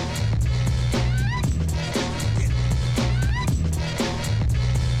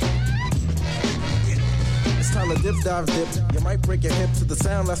 Dip, dive, dip. You might break your hip to the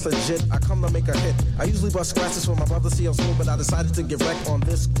sound that's legit. I come to make a hit. I usually bust scratches for my brother CL Smooth, but I decided to get wrecked on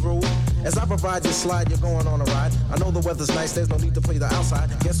this groove. As I provide you slide, you're going on a ride. I know the weather's nice, there's no need to play the outside.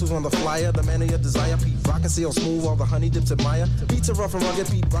 Guess who's on the flyer? The man of your desire. Pete Rock and CL Smooth, all the honey dips admire. Beats are rough and rugged,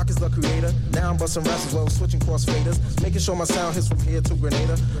 Pete Rock is the creator. Now I'm busting raps as well as switching cross faders. Making sure my sound hits from here to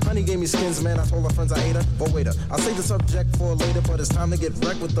Grenada. Honey gave me skins, man, I told her friends I ate her. But wait a, I'll save the subject for later, but it's time to get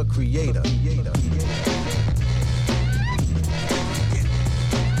wrecked with the creator.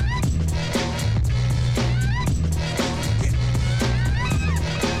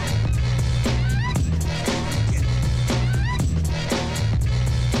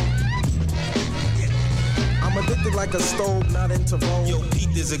 Like a stove, not into roll. Yo, Pete,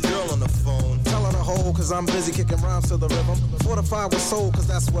 there's a girl on the phone. Tell her to hold, cause I'm busy kicking rhymes to the rhythm. Fortified with soul, cause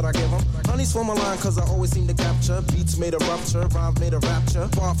that's what I give them. Honey's for my line, cause I always seem to capture. Beats made a rupture, rhymes made a rapture.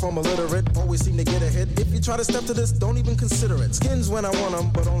 Far from illiterate, always seem to get a hit. If you try to step to this, don't even consider it. Skins when I want them,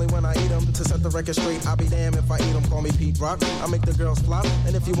 but only when I eat them. To set the record straight, I'll be damned if I eat them. Call me Pete Rock, I make the girls flop.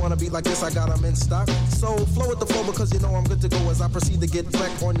 And if you wanna be like this, I got them in stock. So flow with the flow, because you know I'm good to go as I proceed to get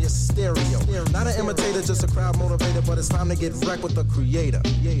wrecked on your stereo. Not an imitator, just a crowd motivator, but it's time to get wrecked with the creator.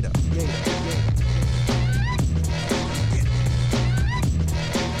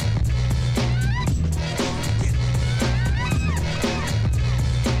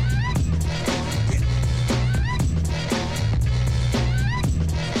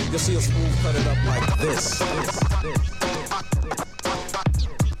 You'll see a Smooth cut it up like this.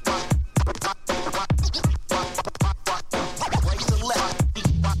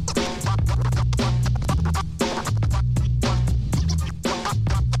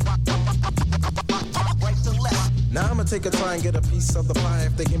 Take a try and get a piece of the pie.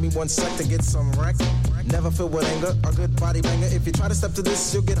 If they give me 1 sec to get some wreck. Never filled with anger, a good body banger. If you try to step to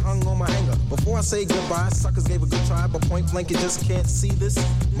this, you'll get hung on my hanger. Before I say goodbye, suckers gave a good try, but point blank you just can't see this.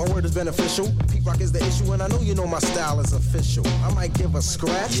 My word is beneficial. Pete Rock is the issue, and I know you know my style is official. I might give a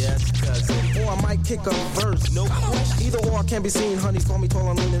scratch, yes, cousin, or I might kick a verse. No question. Either or can be seen. Honeys call me tall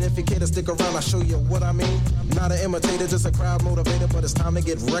and lean, and if you care to stick around, I'll show you what I mean. Not an imitator, just a crowd motivator, but it's time to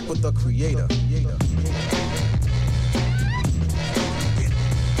get wrecked with the creator.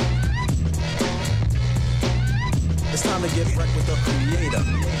 It's time to get wrecked with the creator.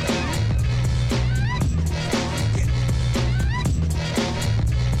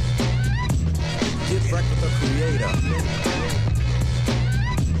 Get wrecked with the creator.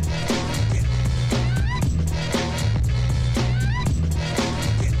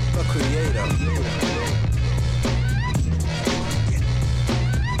 The creator.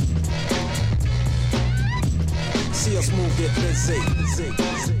 See us move, get busy.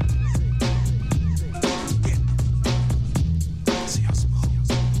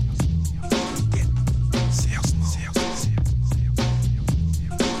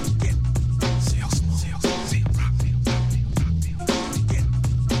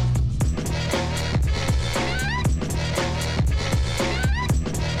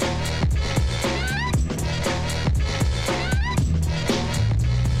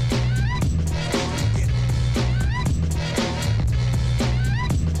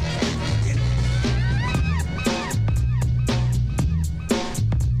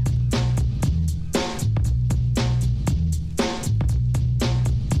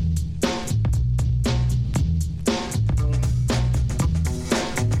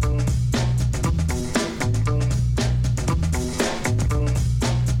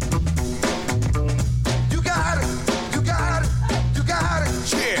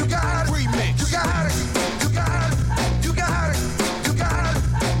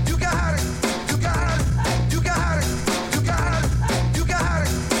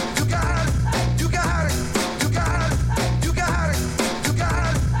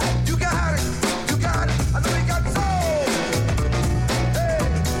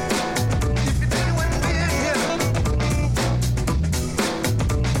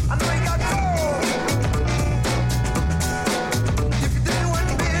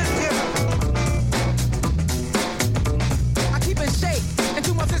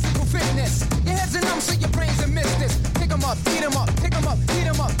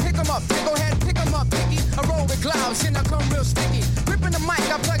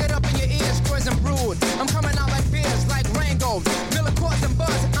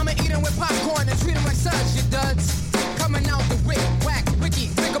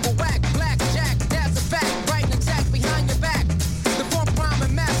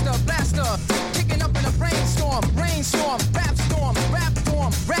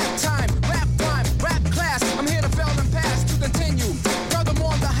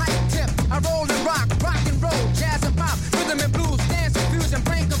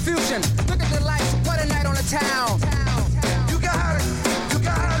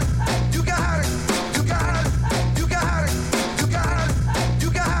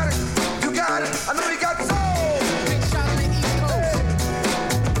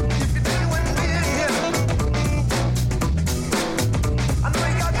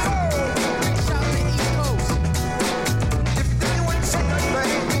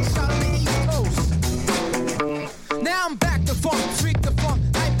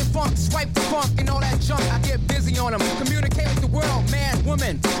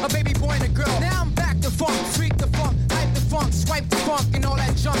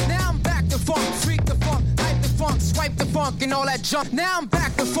 Now I'm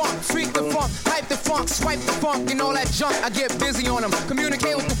back to funk, freak the funk, hype the funk, swipe the funk, and all that junk. I get busy on them,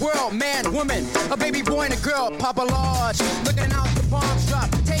 communicate with the world, man, woman, a baby boy and a girl, Papa Large, looking out the bombs drop,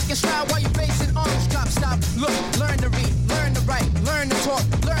 take a stride while you're facing arms drop, stop, look, learn to read, learn to write, learn to talk,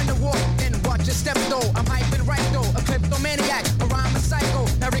 learn to walk, and watch your step though. I'm hyping right though, a kleptomaniac, a rhyme a psycho,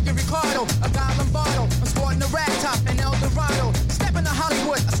 now Ricky Ricardo, a guy Lombardo, I'm sporting a rag top and El Dorado, stepping to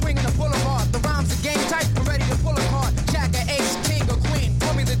Hollywood, I swing in the boulevard, the rhymes are game type, I'm ready to pull a card, Jack or ace, king or queen,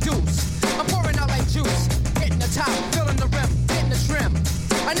 pour me the deuce, I'm pouring out like juice, hitting the top, filling the rim, hitting the trim,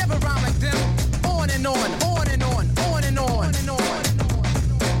 I never rhyme like them, on and on, on and on, on and on, on and on.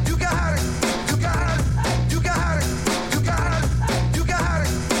 You got it, you got it, you got it.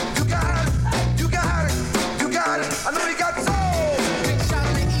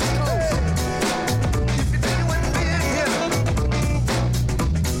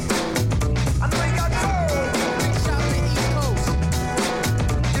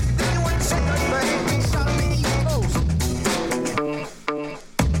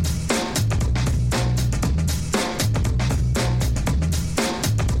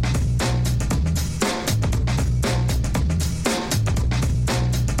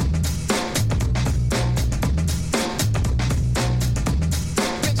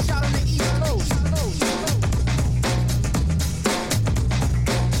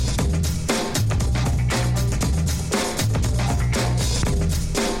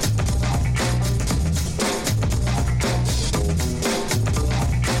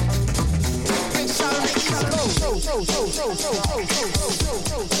 Yeah,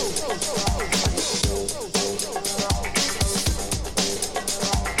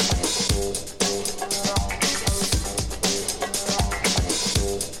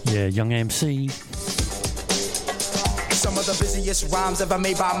 Young MC. Some of the busiest rhymes ever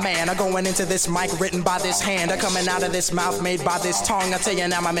made by man are going into this mic, written by this hand, are coming out of this mouth, made by this tongue. I tell you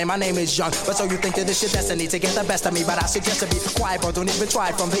now, my man, my name is Young. But so you think that this your destiny to get the best of me? But I suggest to be quiet, bro. Don't even try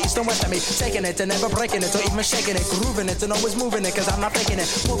it. From the east and west of me, taking it and never breaking it, or even shaking it, grooving it and always moving it, cause I'm not faking it.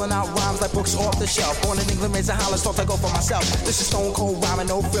 Pulling out rhymes like books off the shelf. Born in England, raised in Holland, thought to go for myself. This is stone cold rhyming,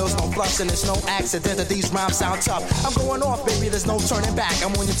 no frills, no fluffs, and it's no accident that these rhymes sound tough. I'm going off, baby, there's no turning back.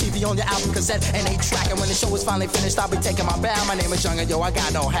 I'm on your TV, on your album cassette, and 8-track. And when the show is finally finished, I'll be taking my bow. My name is Young, and yo, I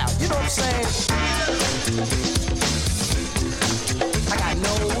got no how. You know what I'm saying? I got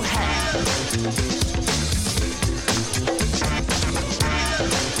no how.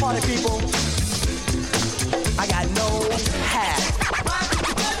 Party people, I got no how.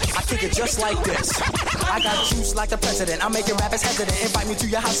 I kick it just like this. I got juice like the president. I'm making rappers hesitant. Invite me to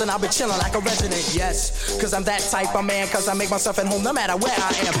your house and I'll be chilling like a resident. Yes, cause I'm that type of man. Cause I make myself at home no matter where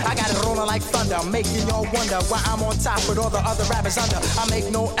I am. I got it rolling like thunder, making y'all wonder why I'm on top with all the other rappers under. I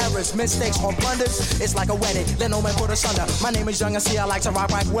make no errors, mistakes or blunders. It's like a wedding, let no man put us under. My name is Young and see I like to rock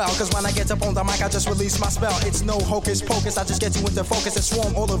well. Cause when I get up on the mic I just release my spell. It's no hocus pocus, I just get you into focus and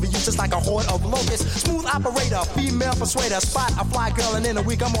swarm all over you just like a horde of locusts. Smooth operator, female persuader. Spot a fly girl and in a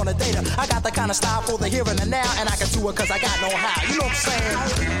week I'm on a data. I got the kind of style for the here and the now, and I can do it cause I got no how. You know what I'm saying?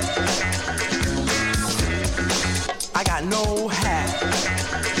 I got no how.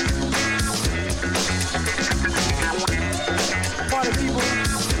 Party people,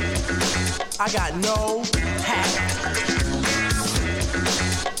 I got no how.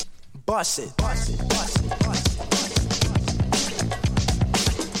 Bust it, bust it, bust it, bust it.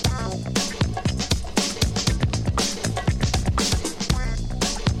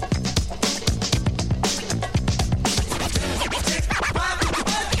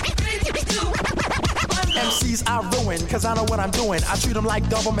 MCs I ruin, cause I know what I'm doing. I treat them like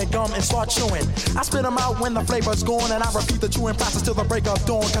government gum and start chewing. I spit them out when the flavor's gone, and I repeat the chewing process till the break of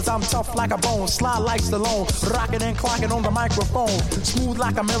dawn. Cause I'm tough like a bone, sly like Stallone, rocking and clocking on the microphone. Smooth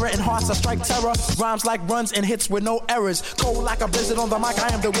like a mirror and hearts that strike terror. Rhymes like runs and hits with no errors. Cold like a blizzard on the mic, I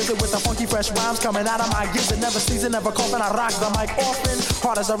am the wizard with the funky fresh rhymes coming out of my gizzard. Never season, never coughing, I rock the mic often.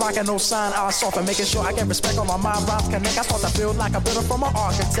 Hard as a rock and no sign, I soften. Making sure I get respect on my mind, rhymes connect. I start to build like a builder from an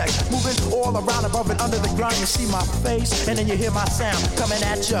architect. Moving all around above and under the ground, you see my face, and then you hear my sound coming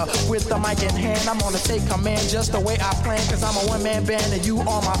at ya with the mic in hand. I'm gonna take command just the way I plan, cause I'm a one-man band and you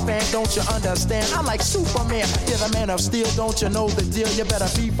are my fan. Don't you understand? I'm like Superman, you're the man of steel. Don't you know the deal? You better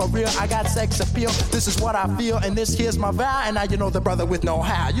be for real. I got sex appeal, this is what I feel, and this here's my vow. And now you know the brother with no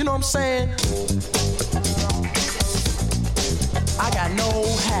how. You know what I'm saying? I got no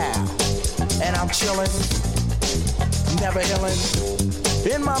how, and I'm chillin', never illin'.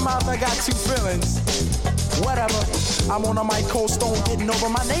 In my mouth I got two feelings. Whatever, I'm on a mic, cold stone, getting over.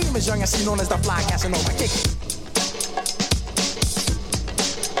 My name is Young and C, known as the Fly Casanova. Kick it.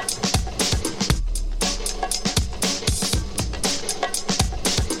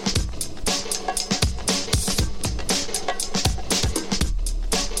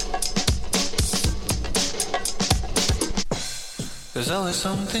 There's always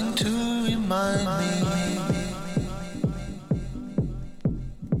something to remind me.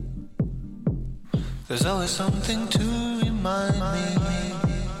 There's always something to remind me.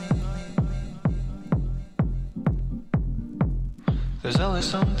 There's always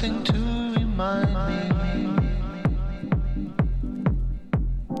something to remind me.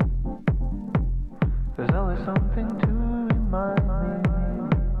 There's always something to remind me.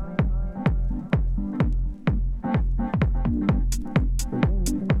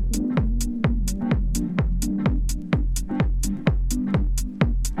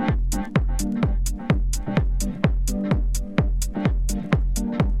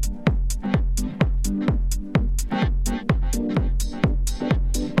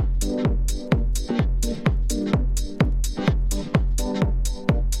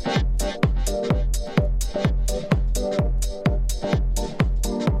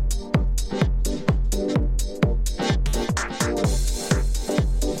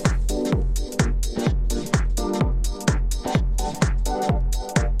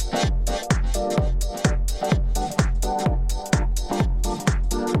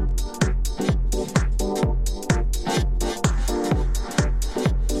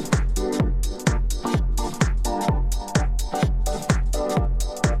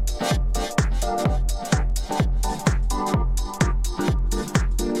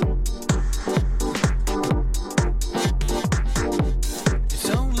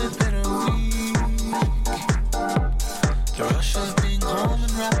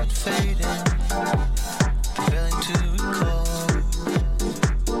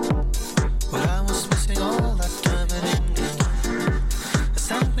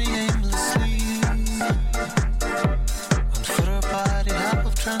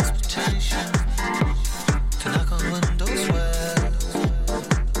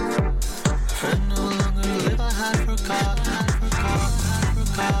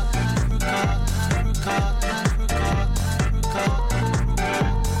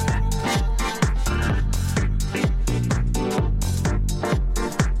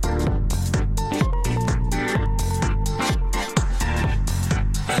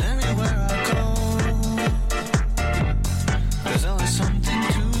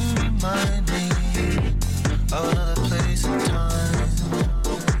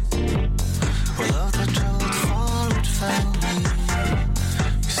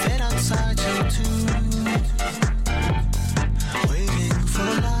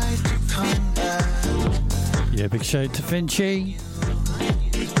 shout to Finchy.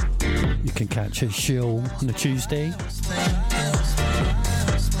 You can catch his show on a Tuesday.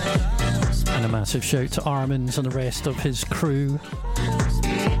 And a massive shout to Armins and the rest of his crew.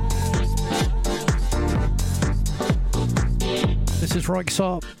 This is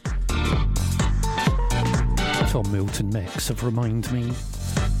Rykesop. Tom Milton mix of Remind Me.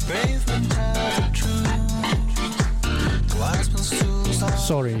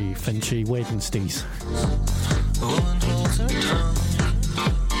 Sorry, Finchy, Wednesdays.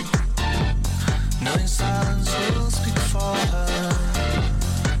 Knowing silence will speak for her.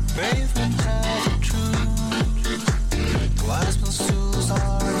 Brave men tell the truth. Wise men's tools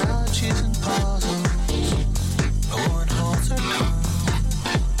are analogies and puzzles. No one holds her tongue.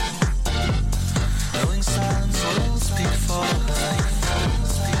 Knowing silence will speak for her.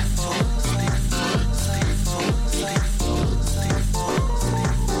 Speak for, speak for, speak for, speak for, speak for,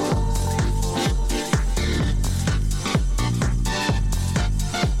 speak for,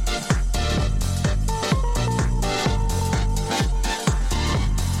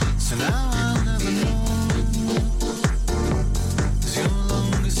 so now I'll never know, 'cause you no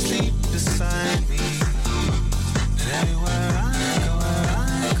longer sleep beside me. And everywhere I go,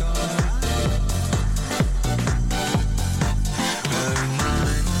 will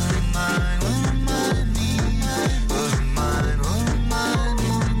remind me. Will remind me. Will remind me. Will remind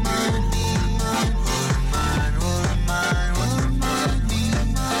me. Will remind me. Will remind me.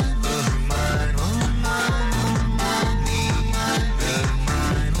 Will remind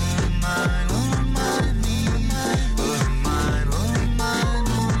me. Will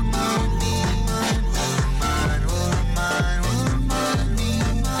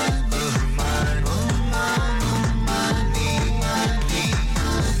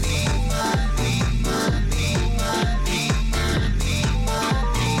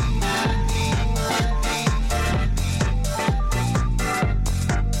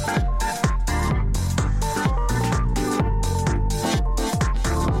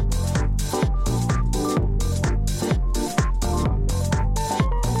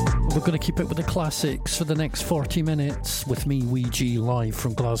We're going to keep it with the classics for the next 40 minutes with me, Ouija, live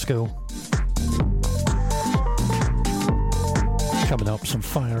from Glasgow. Coming up, some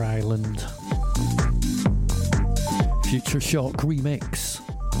Fire Island. Future Shock remix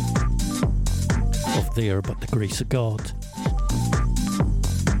of There But the Grace of God.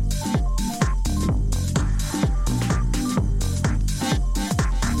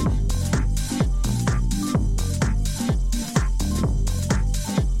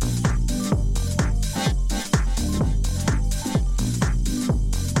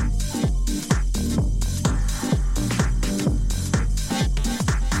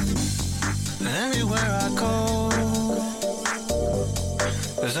 And everywhere I go,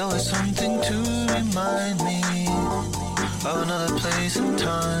 there's always something to remind me of another place and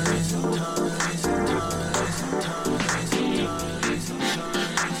time.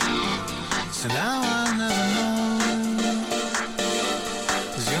 So now I'll never know,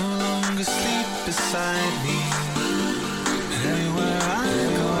 'cause you no longer sleep beside me. And everywhere I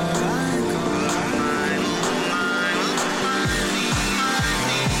go,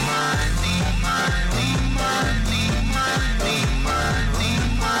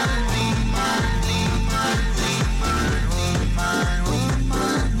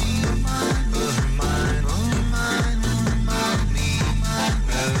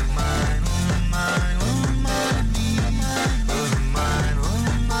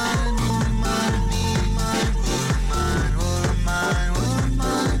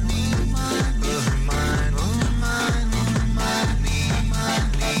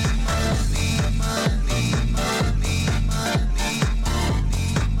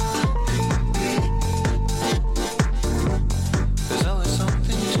 there's always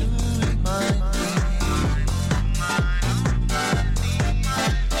something to remind me.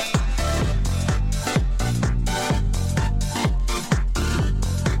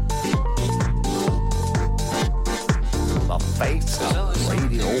 The face of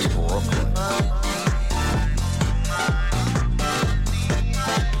Radio Brooklyn.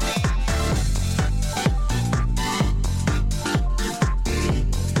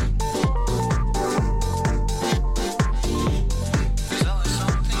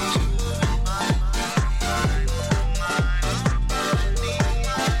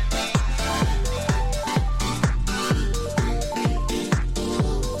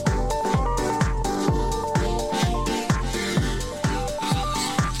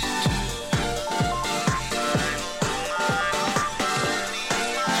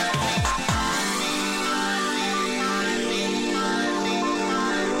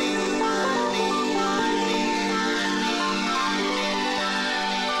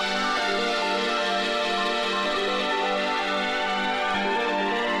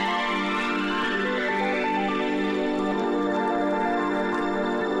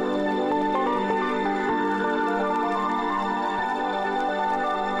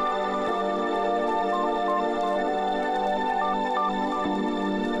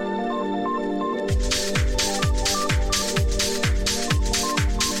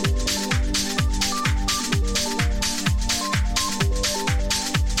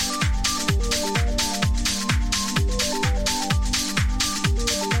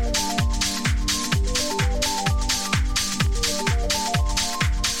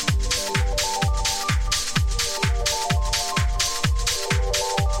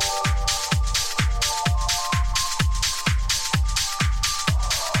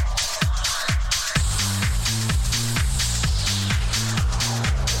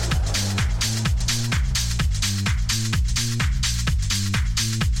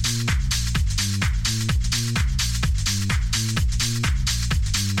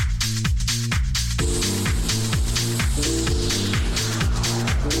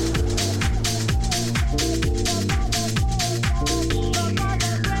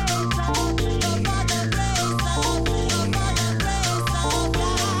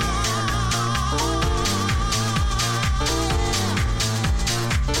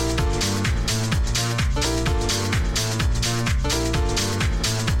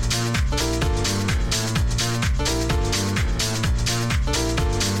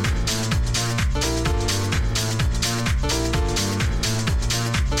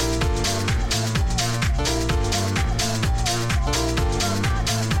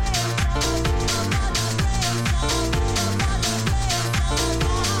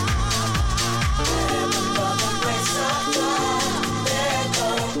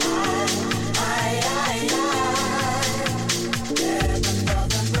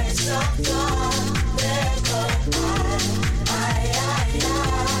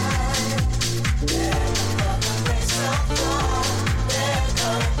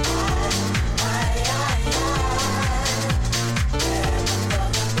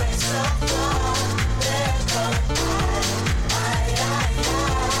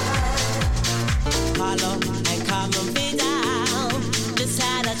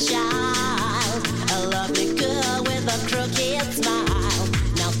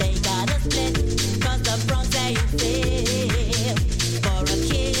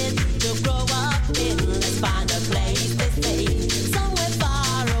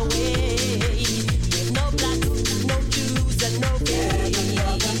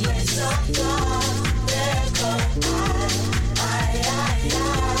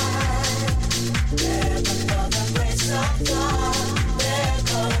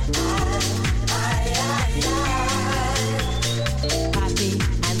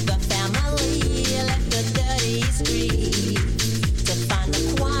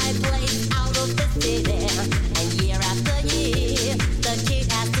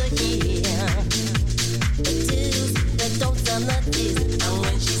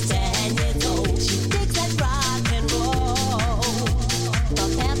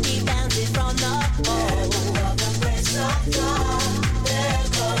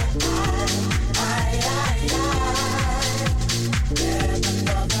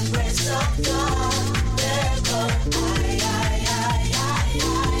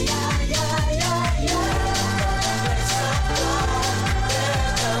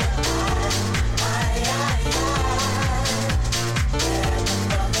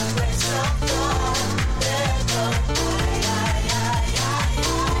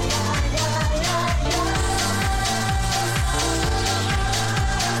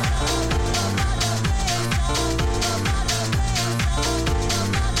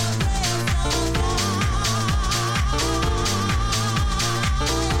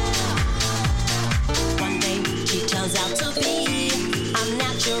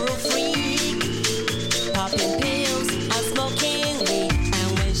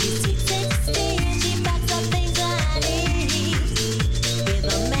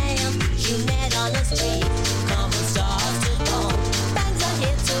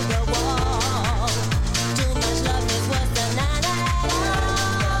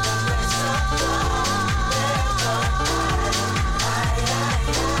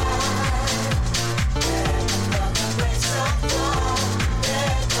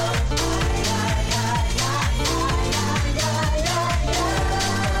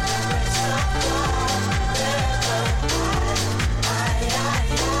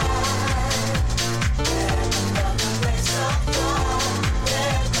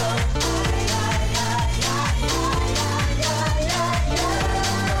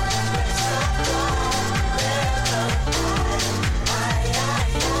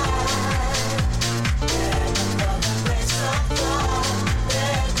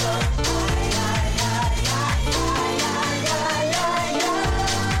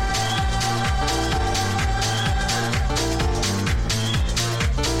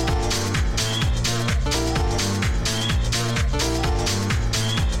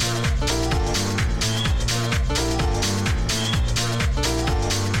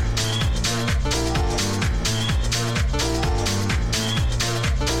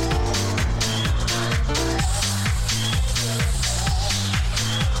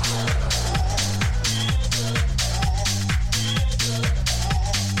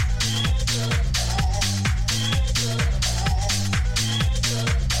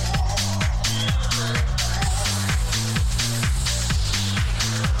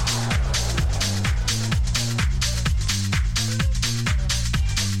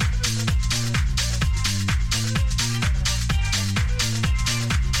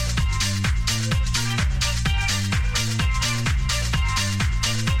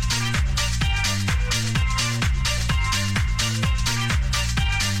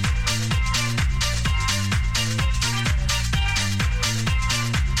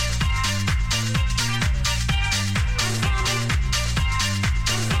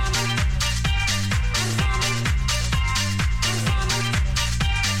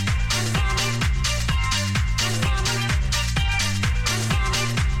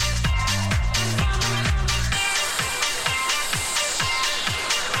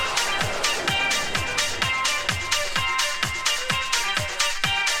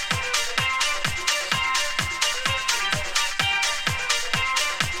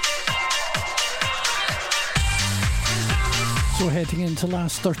 heading into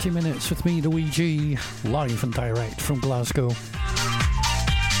last 30 minutes with me, the Wee G, live and direct from Glasgow.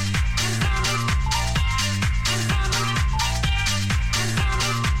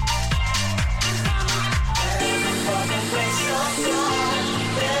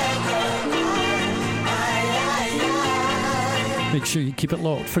 Make sure you keep it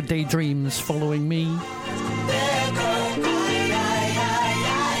locked for Daydreams following me.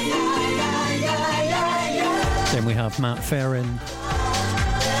 Then we have Matt Farron.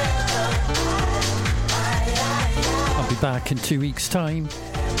 I'll be back in 2 weeks' time.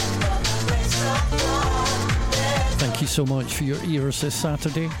 Thank you so much for your ears this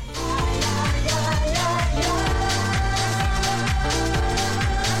Saturday.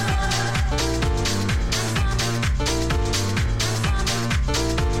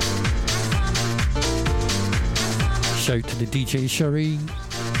 Shout to the DJ Cherie.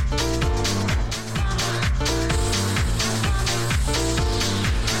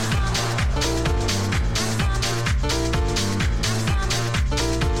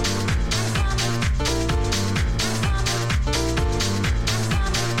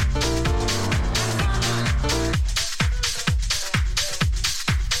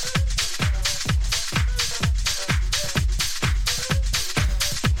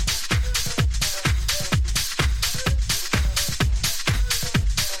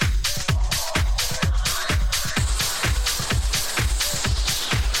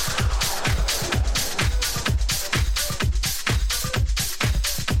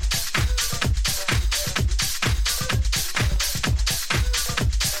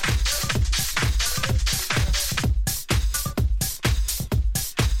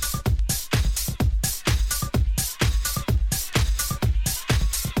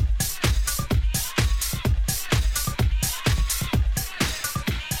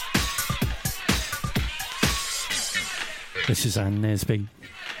 This is Ann Nesby.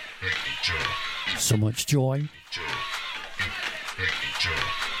 So Much Joy.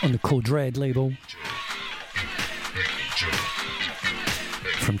 On the Code Red label.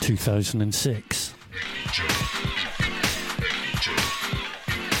 From 2006.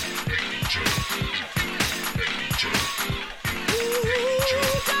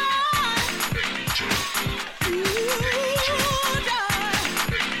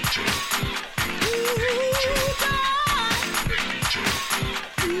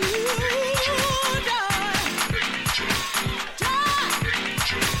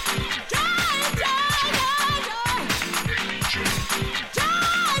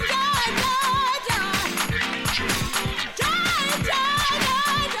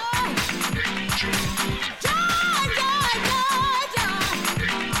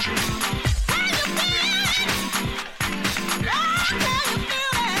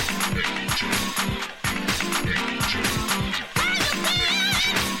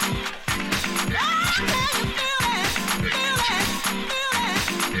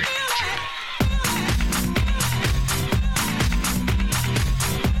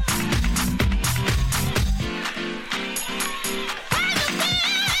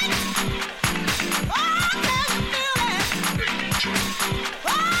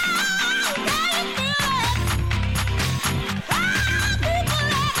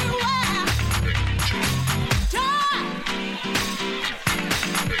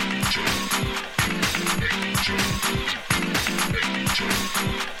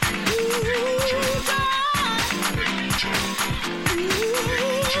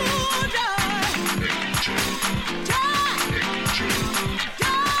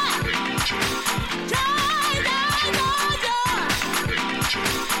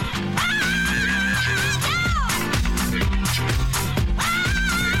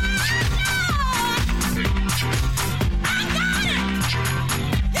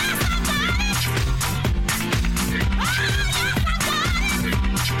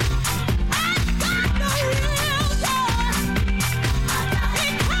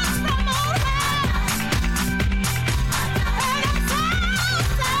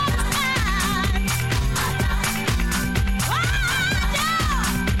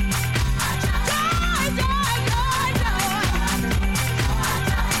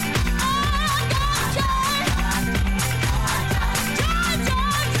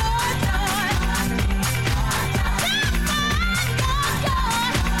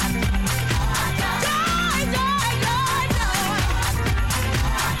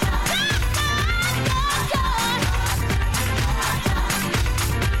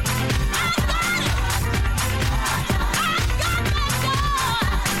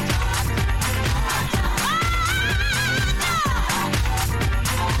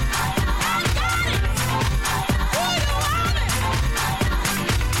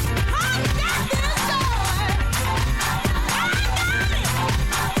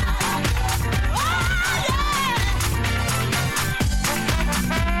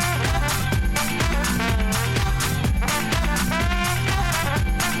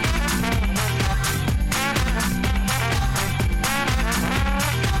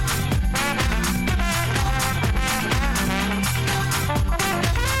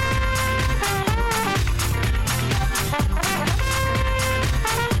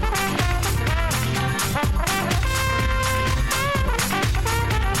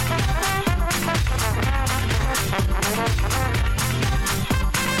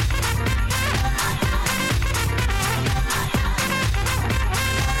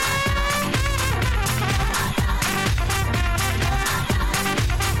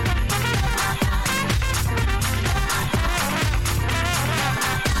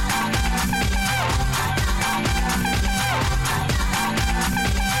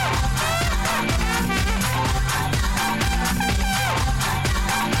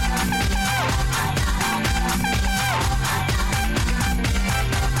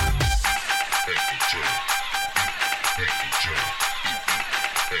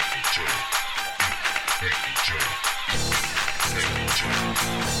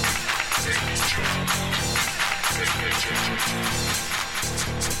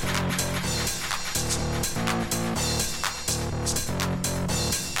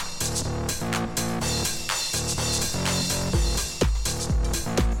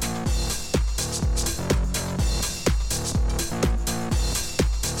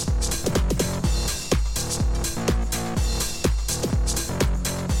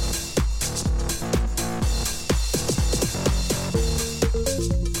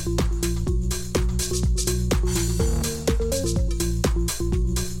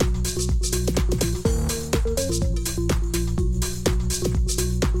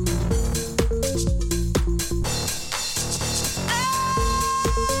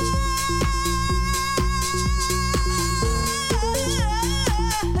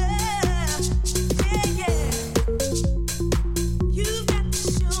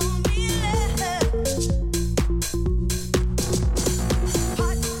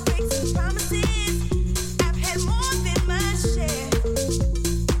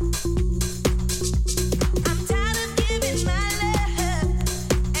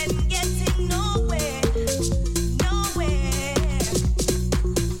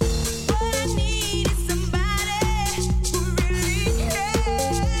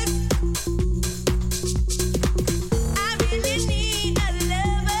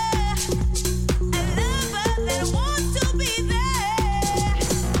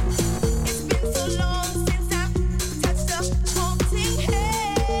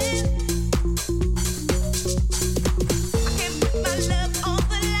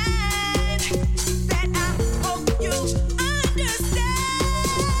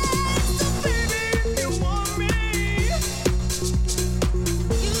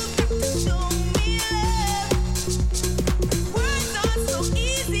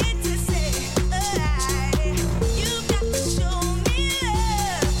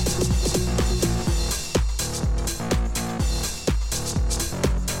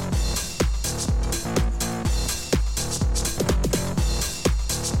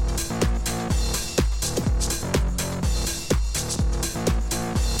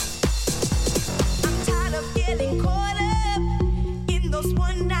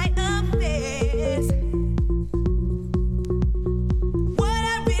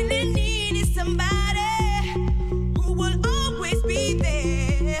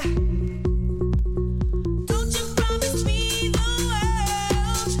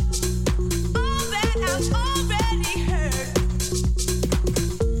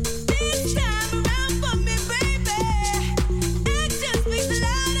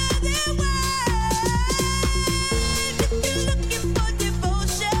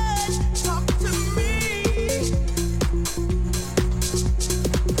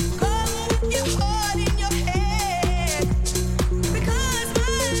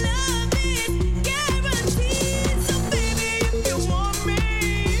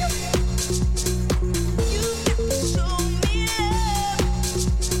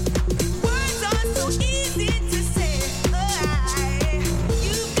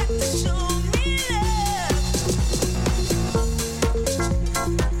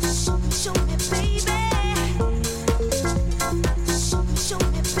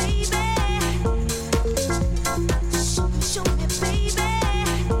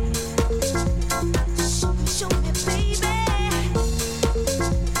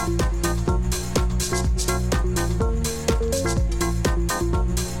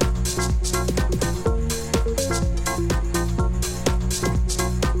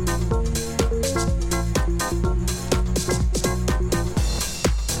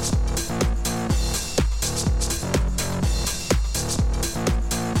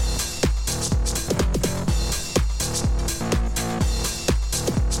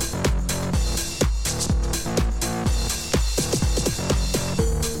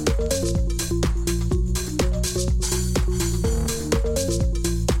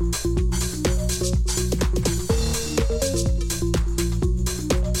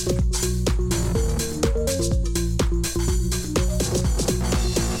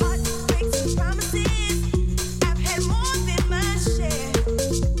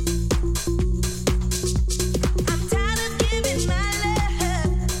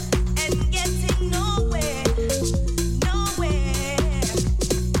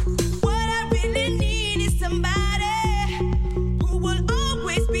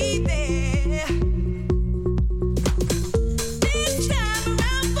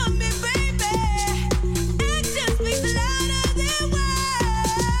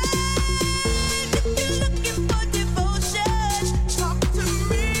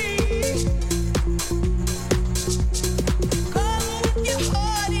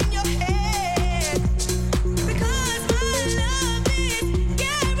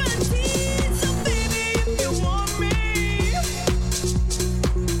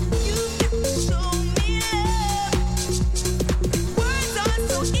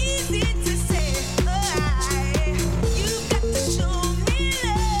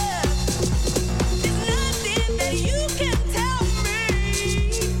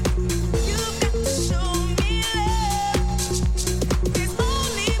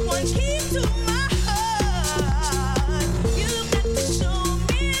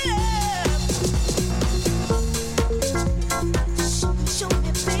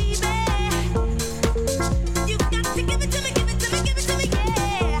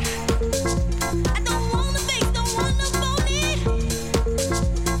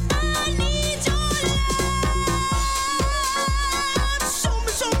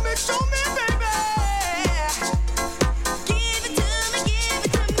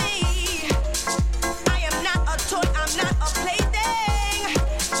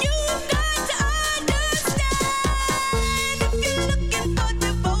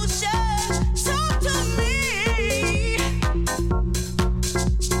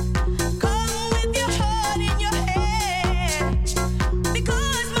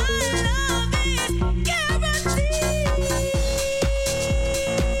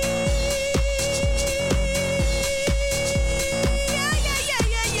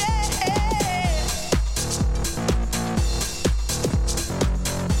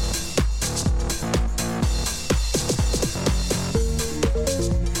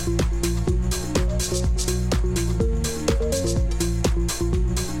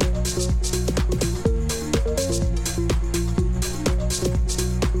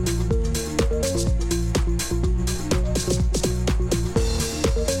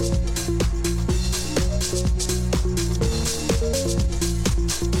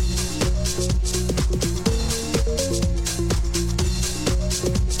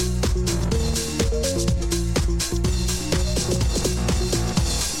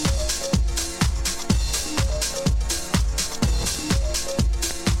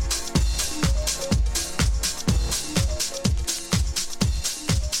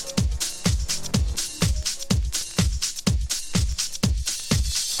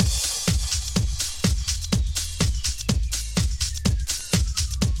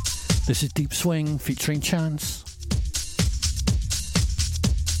 This is Deep Swing featuring Chance.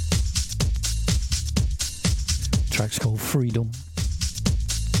 Track's called Freedom.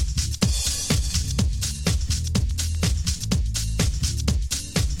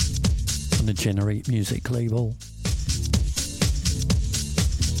 On the Generate Music label.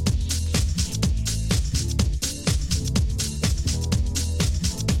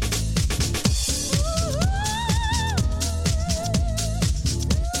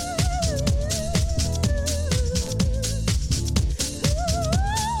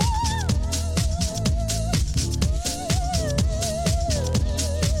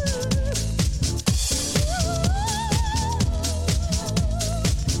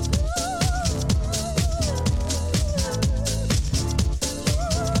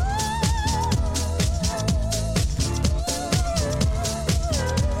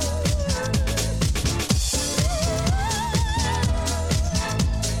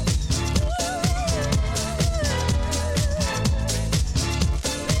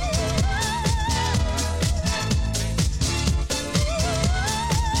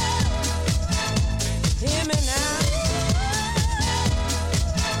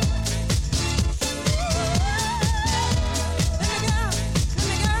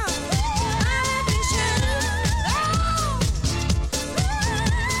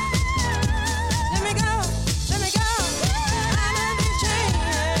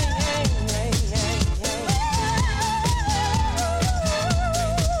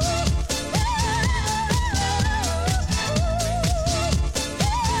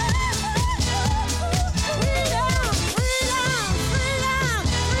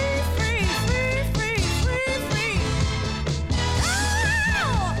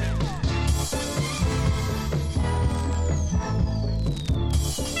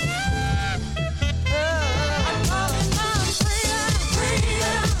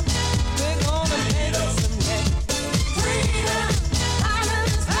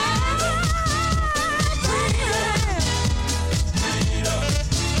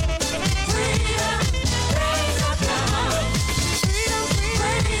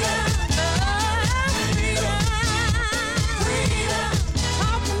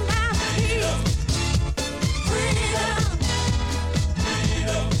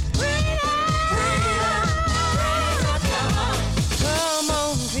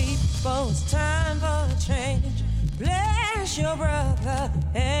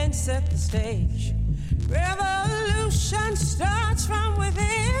 Set the stage. Revolution starts from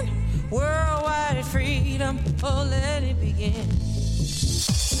within. Worldwide freedom, oh let it begin.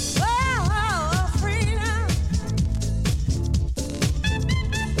 Oh, freedom.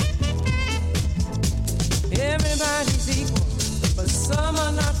 Everybody's equal, but some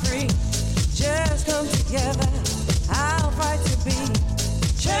are not free. Just come together, I'll fight to be.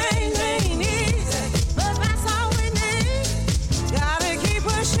 Change ain't easy, but that's all we need. Gotta keep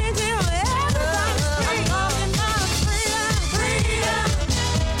pushing till everybody's free. Talking about freedom, freedom.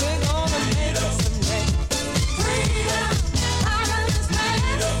 We're gonna make it someday. Freedom, how does this make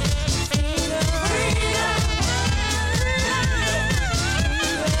it? Freedom, freedom, freedom,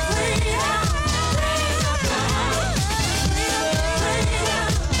 freedom. Raise up your heart.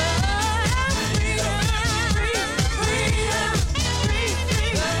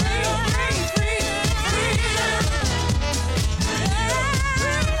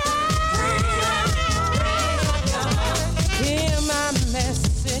 Hear my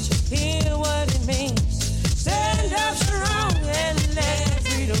message, hear what it means. Stand up strong and let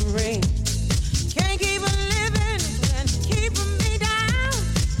freedom ring. Can't keep on living and keeping me down.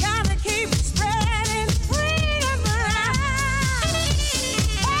 Gotta keep spreading freedom around.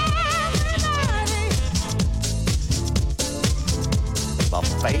 Everybody. The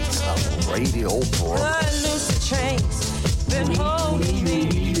face of Radio Broadway. Cut loose the chains, been holding me.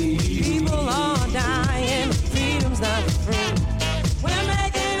 People are dying, freedom's not free. We're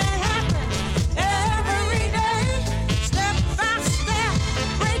making it happen every day, step by step,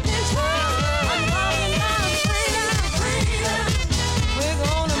 breaking through. I'm calling out freedom, freedom. We're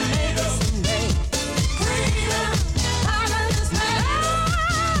gonna make it someday. Freedom, how does this make it?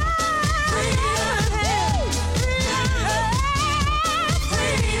 Freedom,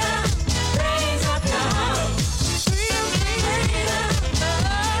 freedom, raise up your heart. Freedom, freedom,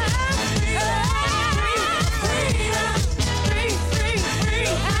 freedom, freedom.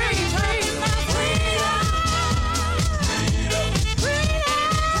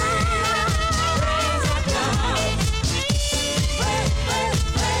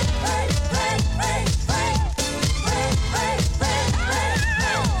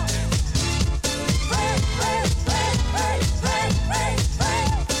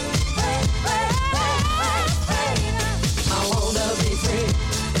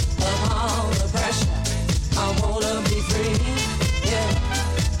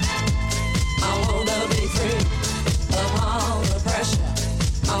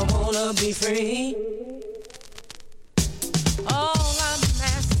 wanna be free. All I'm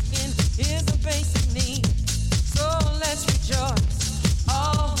asking is a basic need. So let's rejoice,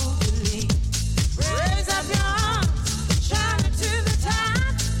 all who believe. Raise up your arms, shine it to the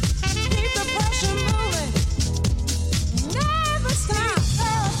top. Keep the pressure moving, never stop.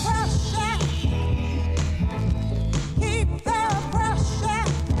 Keep the pressure. Keep the pressure.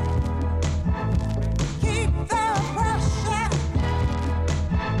 Keep the pressure.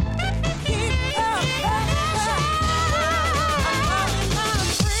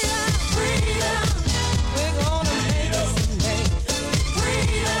 Freedom. We're gonna make it someday.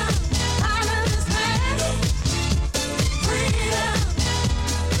 Freedom. Out of this mess. Freedom.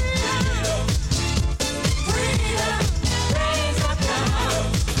 Raise up your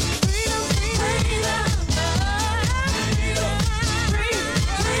arms. Freedom.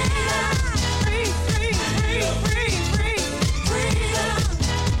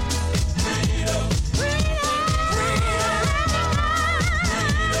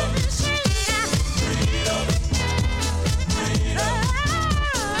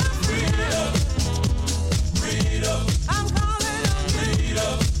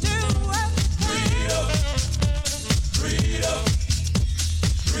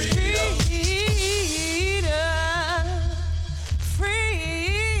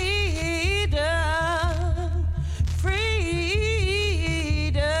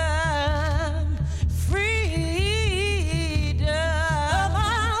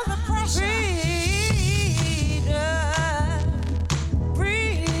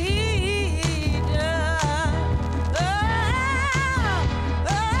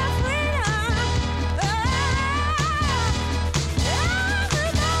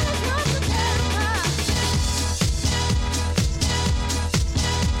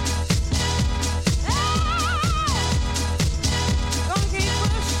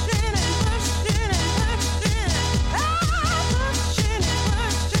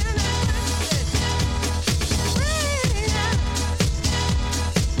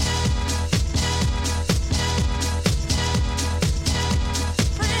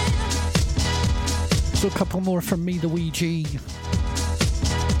 So a couple more from me, the wee G.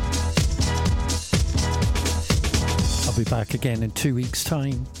 I'll be back again in 2 weeks'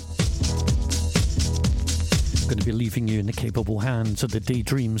 time. I'm going to be leaving you in the capable hands of the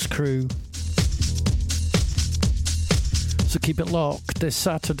Daydreams crew. So keep it locked this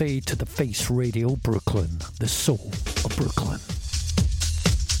Saturday to the Face Radio Brooklyn, the soul of Brooklyn.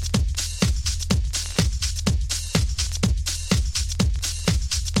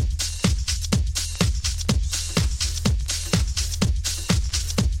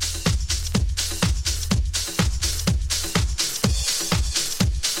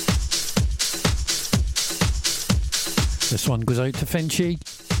 This one goes out to Finchy.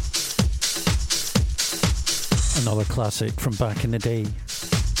 Another classic from back in the day.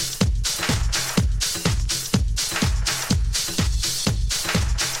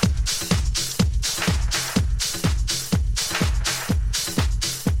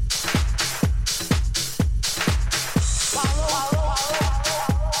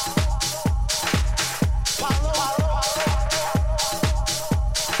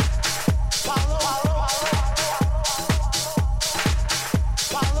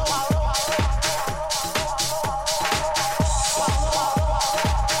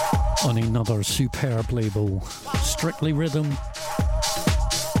 Superb label, Strictly Rhythm.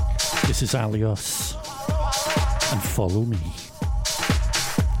 This is Alias and Follow Me.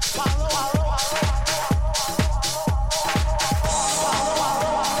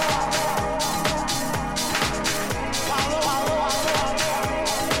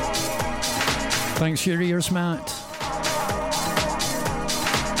 Thanks for your ears, Matt.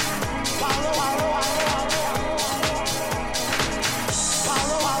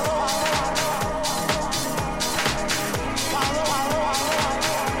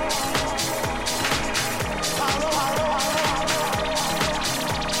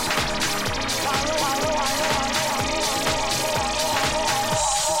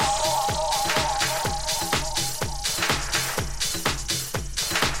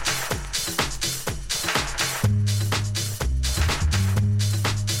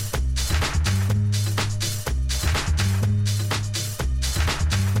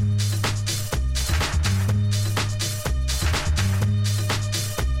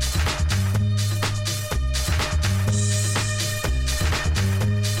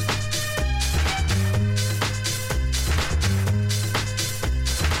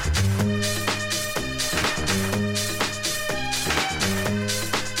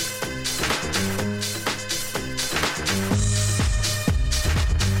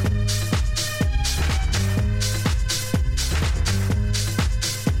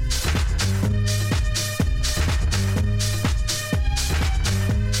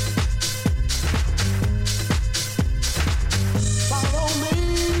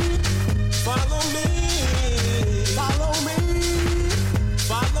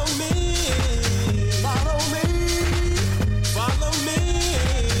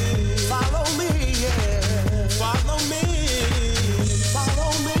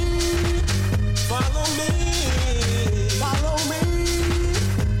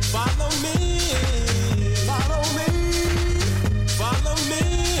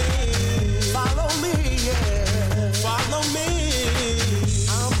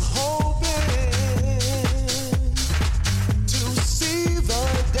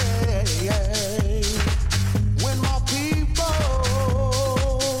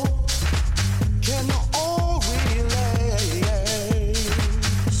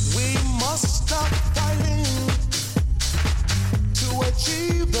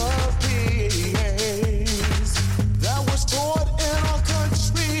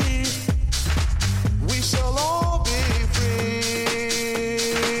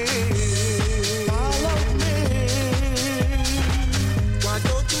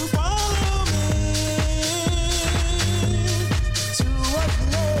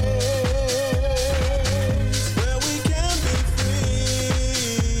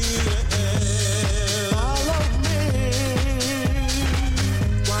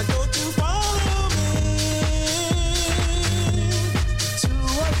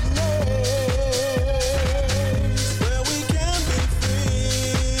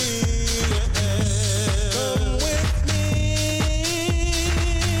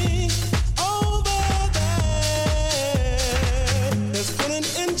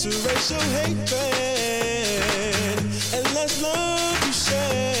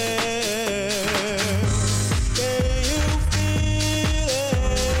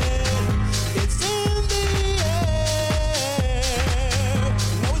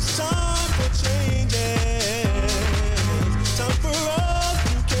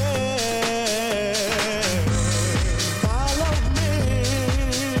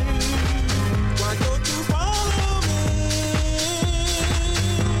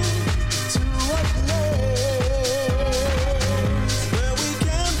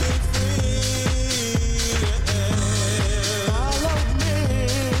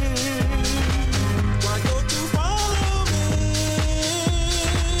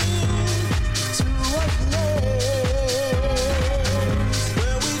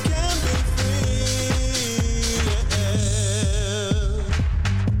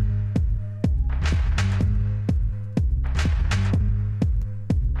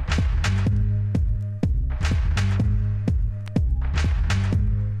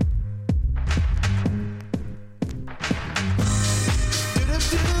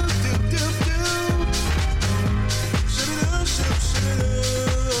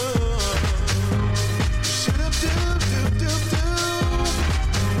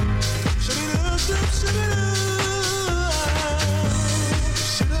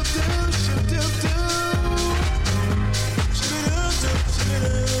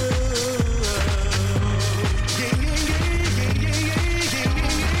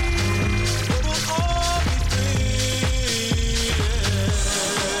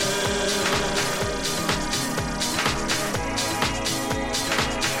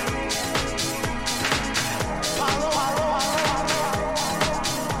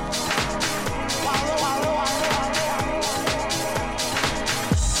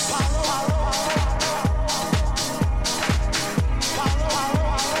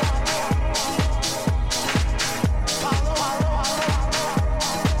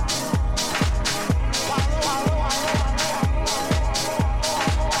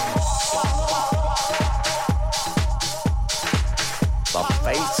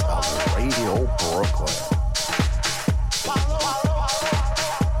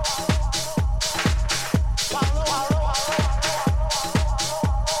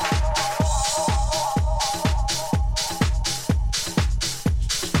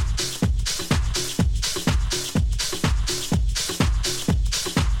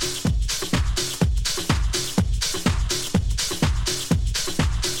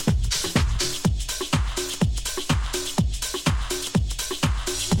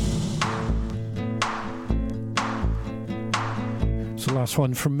 It's the last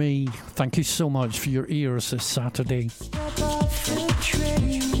one from me. Thank you so much for your ears this Saturday. Step off the train.